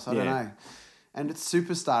anything else. I don't Yeah. know. And it's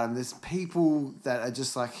superstardom. There's people that are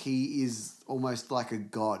just like, he is almost like a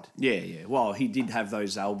god. Yeah. Well, he did have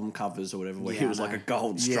those album covers or whatever where he Yeah, I was like know. a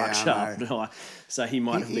gold Yeah, I structure. So he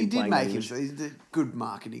might have He been did playing make that him, image. he's a good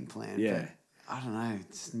marketing plan. Yeah. But I don't know.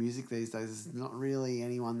 It's music these days is not really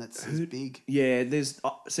anyone that's as big. Yeah, there's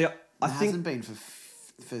see, I It think hasn't been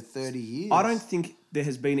for 30 years. I don't think there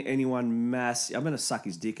has been anyone massive. I'm going to suck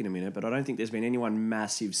his dick in a minute, but I don't think there's been anyone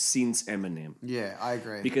massive since Eminem. Yeah, I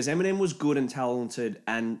agree. Because Eminem was good and talented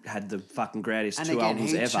and had the fucking greatest And two again,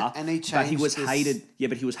 albums he ever. and he but he changed was this- hated. Yeah,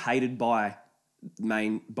 but he was hated by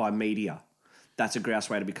media. That's a grouse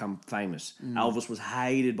way to become famous. Elvis was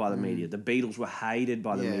hated by the media. The Beatles were hated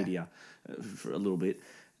by the Yeah. media for a little bit.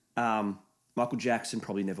 Michael Jackson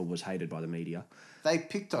probably never was hated by the media. They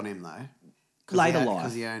picked on him though. Later life.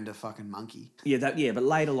 Because he owned a fucking monkey. Yeah, but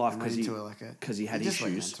later life And because went he into like a- because he had he just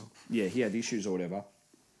went issues. mental. Yeah, he had issues or whatever.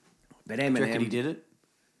 But Do you reckon Eminem he did it?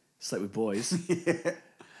 slept with boys.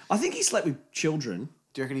 I think he slept with children.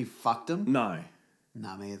 Do you reckon he fucked him? No.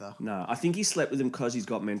 Nah, me either. No, I think he slept with him because he's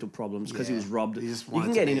got mental problems, because he Yeah, was robbed. he just You wanted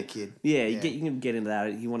can to get be in a kid. Yeah, Yeah. you can get into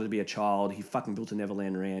that. He wanted to be a child. He fucking built a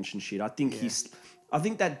Neverland Ranch and shit. I think Yeah. I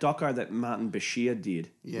think that doco that Martin Bashir did,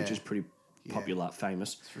 Yeah. which is pretty popular,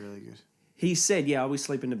 famous. It's really good. He said, "Yeah, I always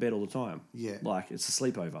sleep in the bed all the time. Yeah. like it's a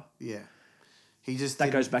sleepover." Yeah. He just That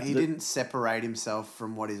didn't- goes back to He the- didn't separate himself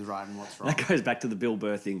from what is right and what's wrong. That goes back to the Bill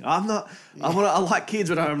Burr thing. I like kids,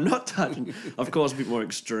 but I'm not touching. Of course, a bit more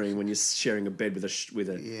extreme when you're sharing a bed with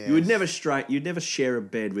a. Yes. You would never share a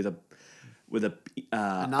bed with a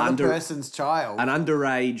Another person's child. an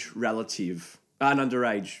underage relative, an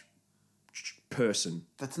underage person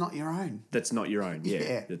That's not your own. that's not your own. Yeah,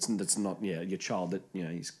 Yeah. that's not your child. That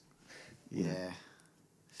he's Yeah.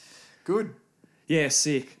 Good. yeah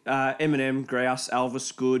sick. Eminem, Grouse,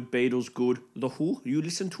 Elvis, good. Beatles, good. The Who, you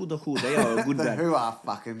listen to the Who. They are a good The band. Who are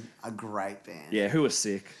fucking a great band. Yeah, Who are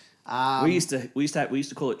sick. We used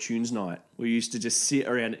to call it tunes night. We used to just sit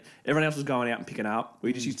around. Everyone else was going out and picking up.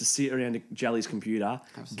 We just used to sit around Jelly's computer,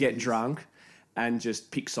 get drunk, and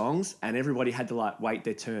just pick songs. And everybody had to like wait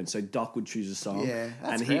their turn. So Doc would choose a song, Yeah,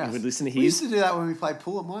 that's and he grouse. would listen to We used his. to do that when we played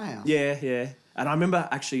pool at my house. Yeah. And I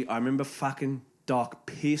remember fucking Doc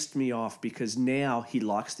pissed me off because now he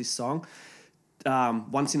likes this song,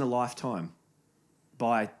 "Once in a Lifetime,"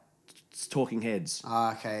 by Talking Heads.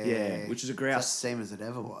 Ah, okay. Yeah, which is a grouse. That's the same as it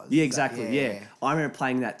ever was. Yeah, exactly. Yeah. I remember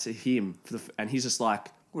playing that to him and he's just like,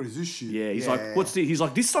 What is this shit? yeah. He's like, what's the? He's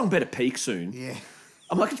like, this song better peak soon. Yeah.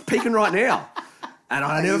 I'm like, it's peaking right now, and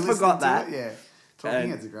I Are you never forgot listening to that. it? Yeah. Talking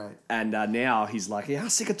And- Heads are great. And now he's like, yeah, I'm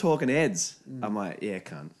sick of Talking Heads. I'm like, yeah,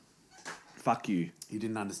 cunt. Fuck you. You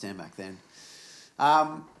didn't understand back then.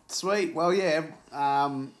 Sweet. Well, yeah.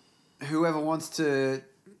 Whoever wants to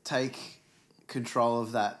take control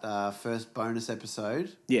of that first bonus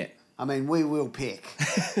episode, Yeah. I mean, we will pick.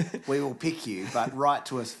 We will pick you, but write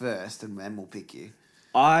to us first and then we'll pick you.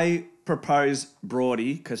 I propose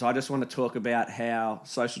Brody because I just want to talk about how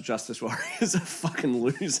social justice warriors are fucking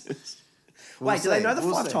losers. We'll Wait, do they see. know the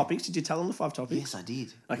We'll 5 see. topics? Did you tell them the 5 topics? Yes, I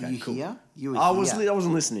did. Okay, Were you cool. here? You were I here.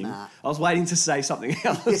 wasn't listening. Nah. I was waiting to say something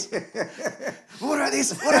else. What about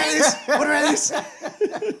this? What about this? What about this?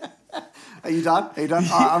 Are you done? Are you done?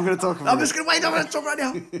 All right, I'm going to talk about I'm just going to wait. I'm going to talk right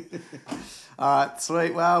now. All right,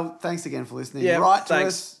 sweet. Well, thanks again for listening. Yeah, Write to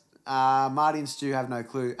thanks. us, Marty and Stu have no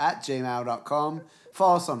clue @gmail.com.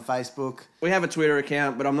 Follow us on Facebook. We have a Twitter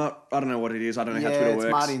account, but I don't know what it is. I don't know how Yeah, Twitter it's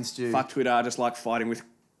works. Marty and Stu. Fuck Twitter. I just like fighting with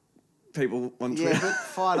people on Yeah, Twitter. but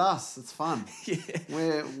fight us. It's fun.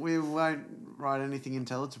 Yeah. We won't write anything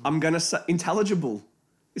intelligible. I'm going to say intelligible.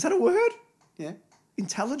 Is that a word? Yeah,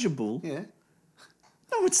 Intelligible? yeah.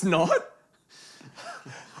 No, it's not.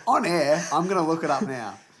 On air, I'm going to look it up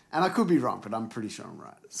now. And I could be wrong, but I'm pretty sure I'm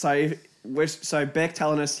right. So Beck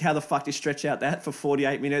telling us how the fuck do you stretch out that for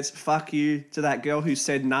 48 minutes? Fuck you to that girl who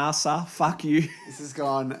said NASA. Fuck you. This has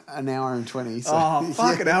gone an hour and 20. So Oh,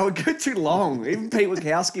 fucking hell, it got too long. Even Pete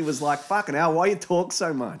Wachowski was like, fucking hell, why you talk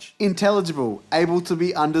so much? Intelligible, able to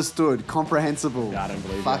be understood, comprehensible. I don't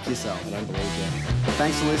believe Fuck you. yourself. I don't believe you.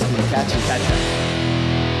 Thanks for listening. Catch you. Catch you.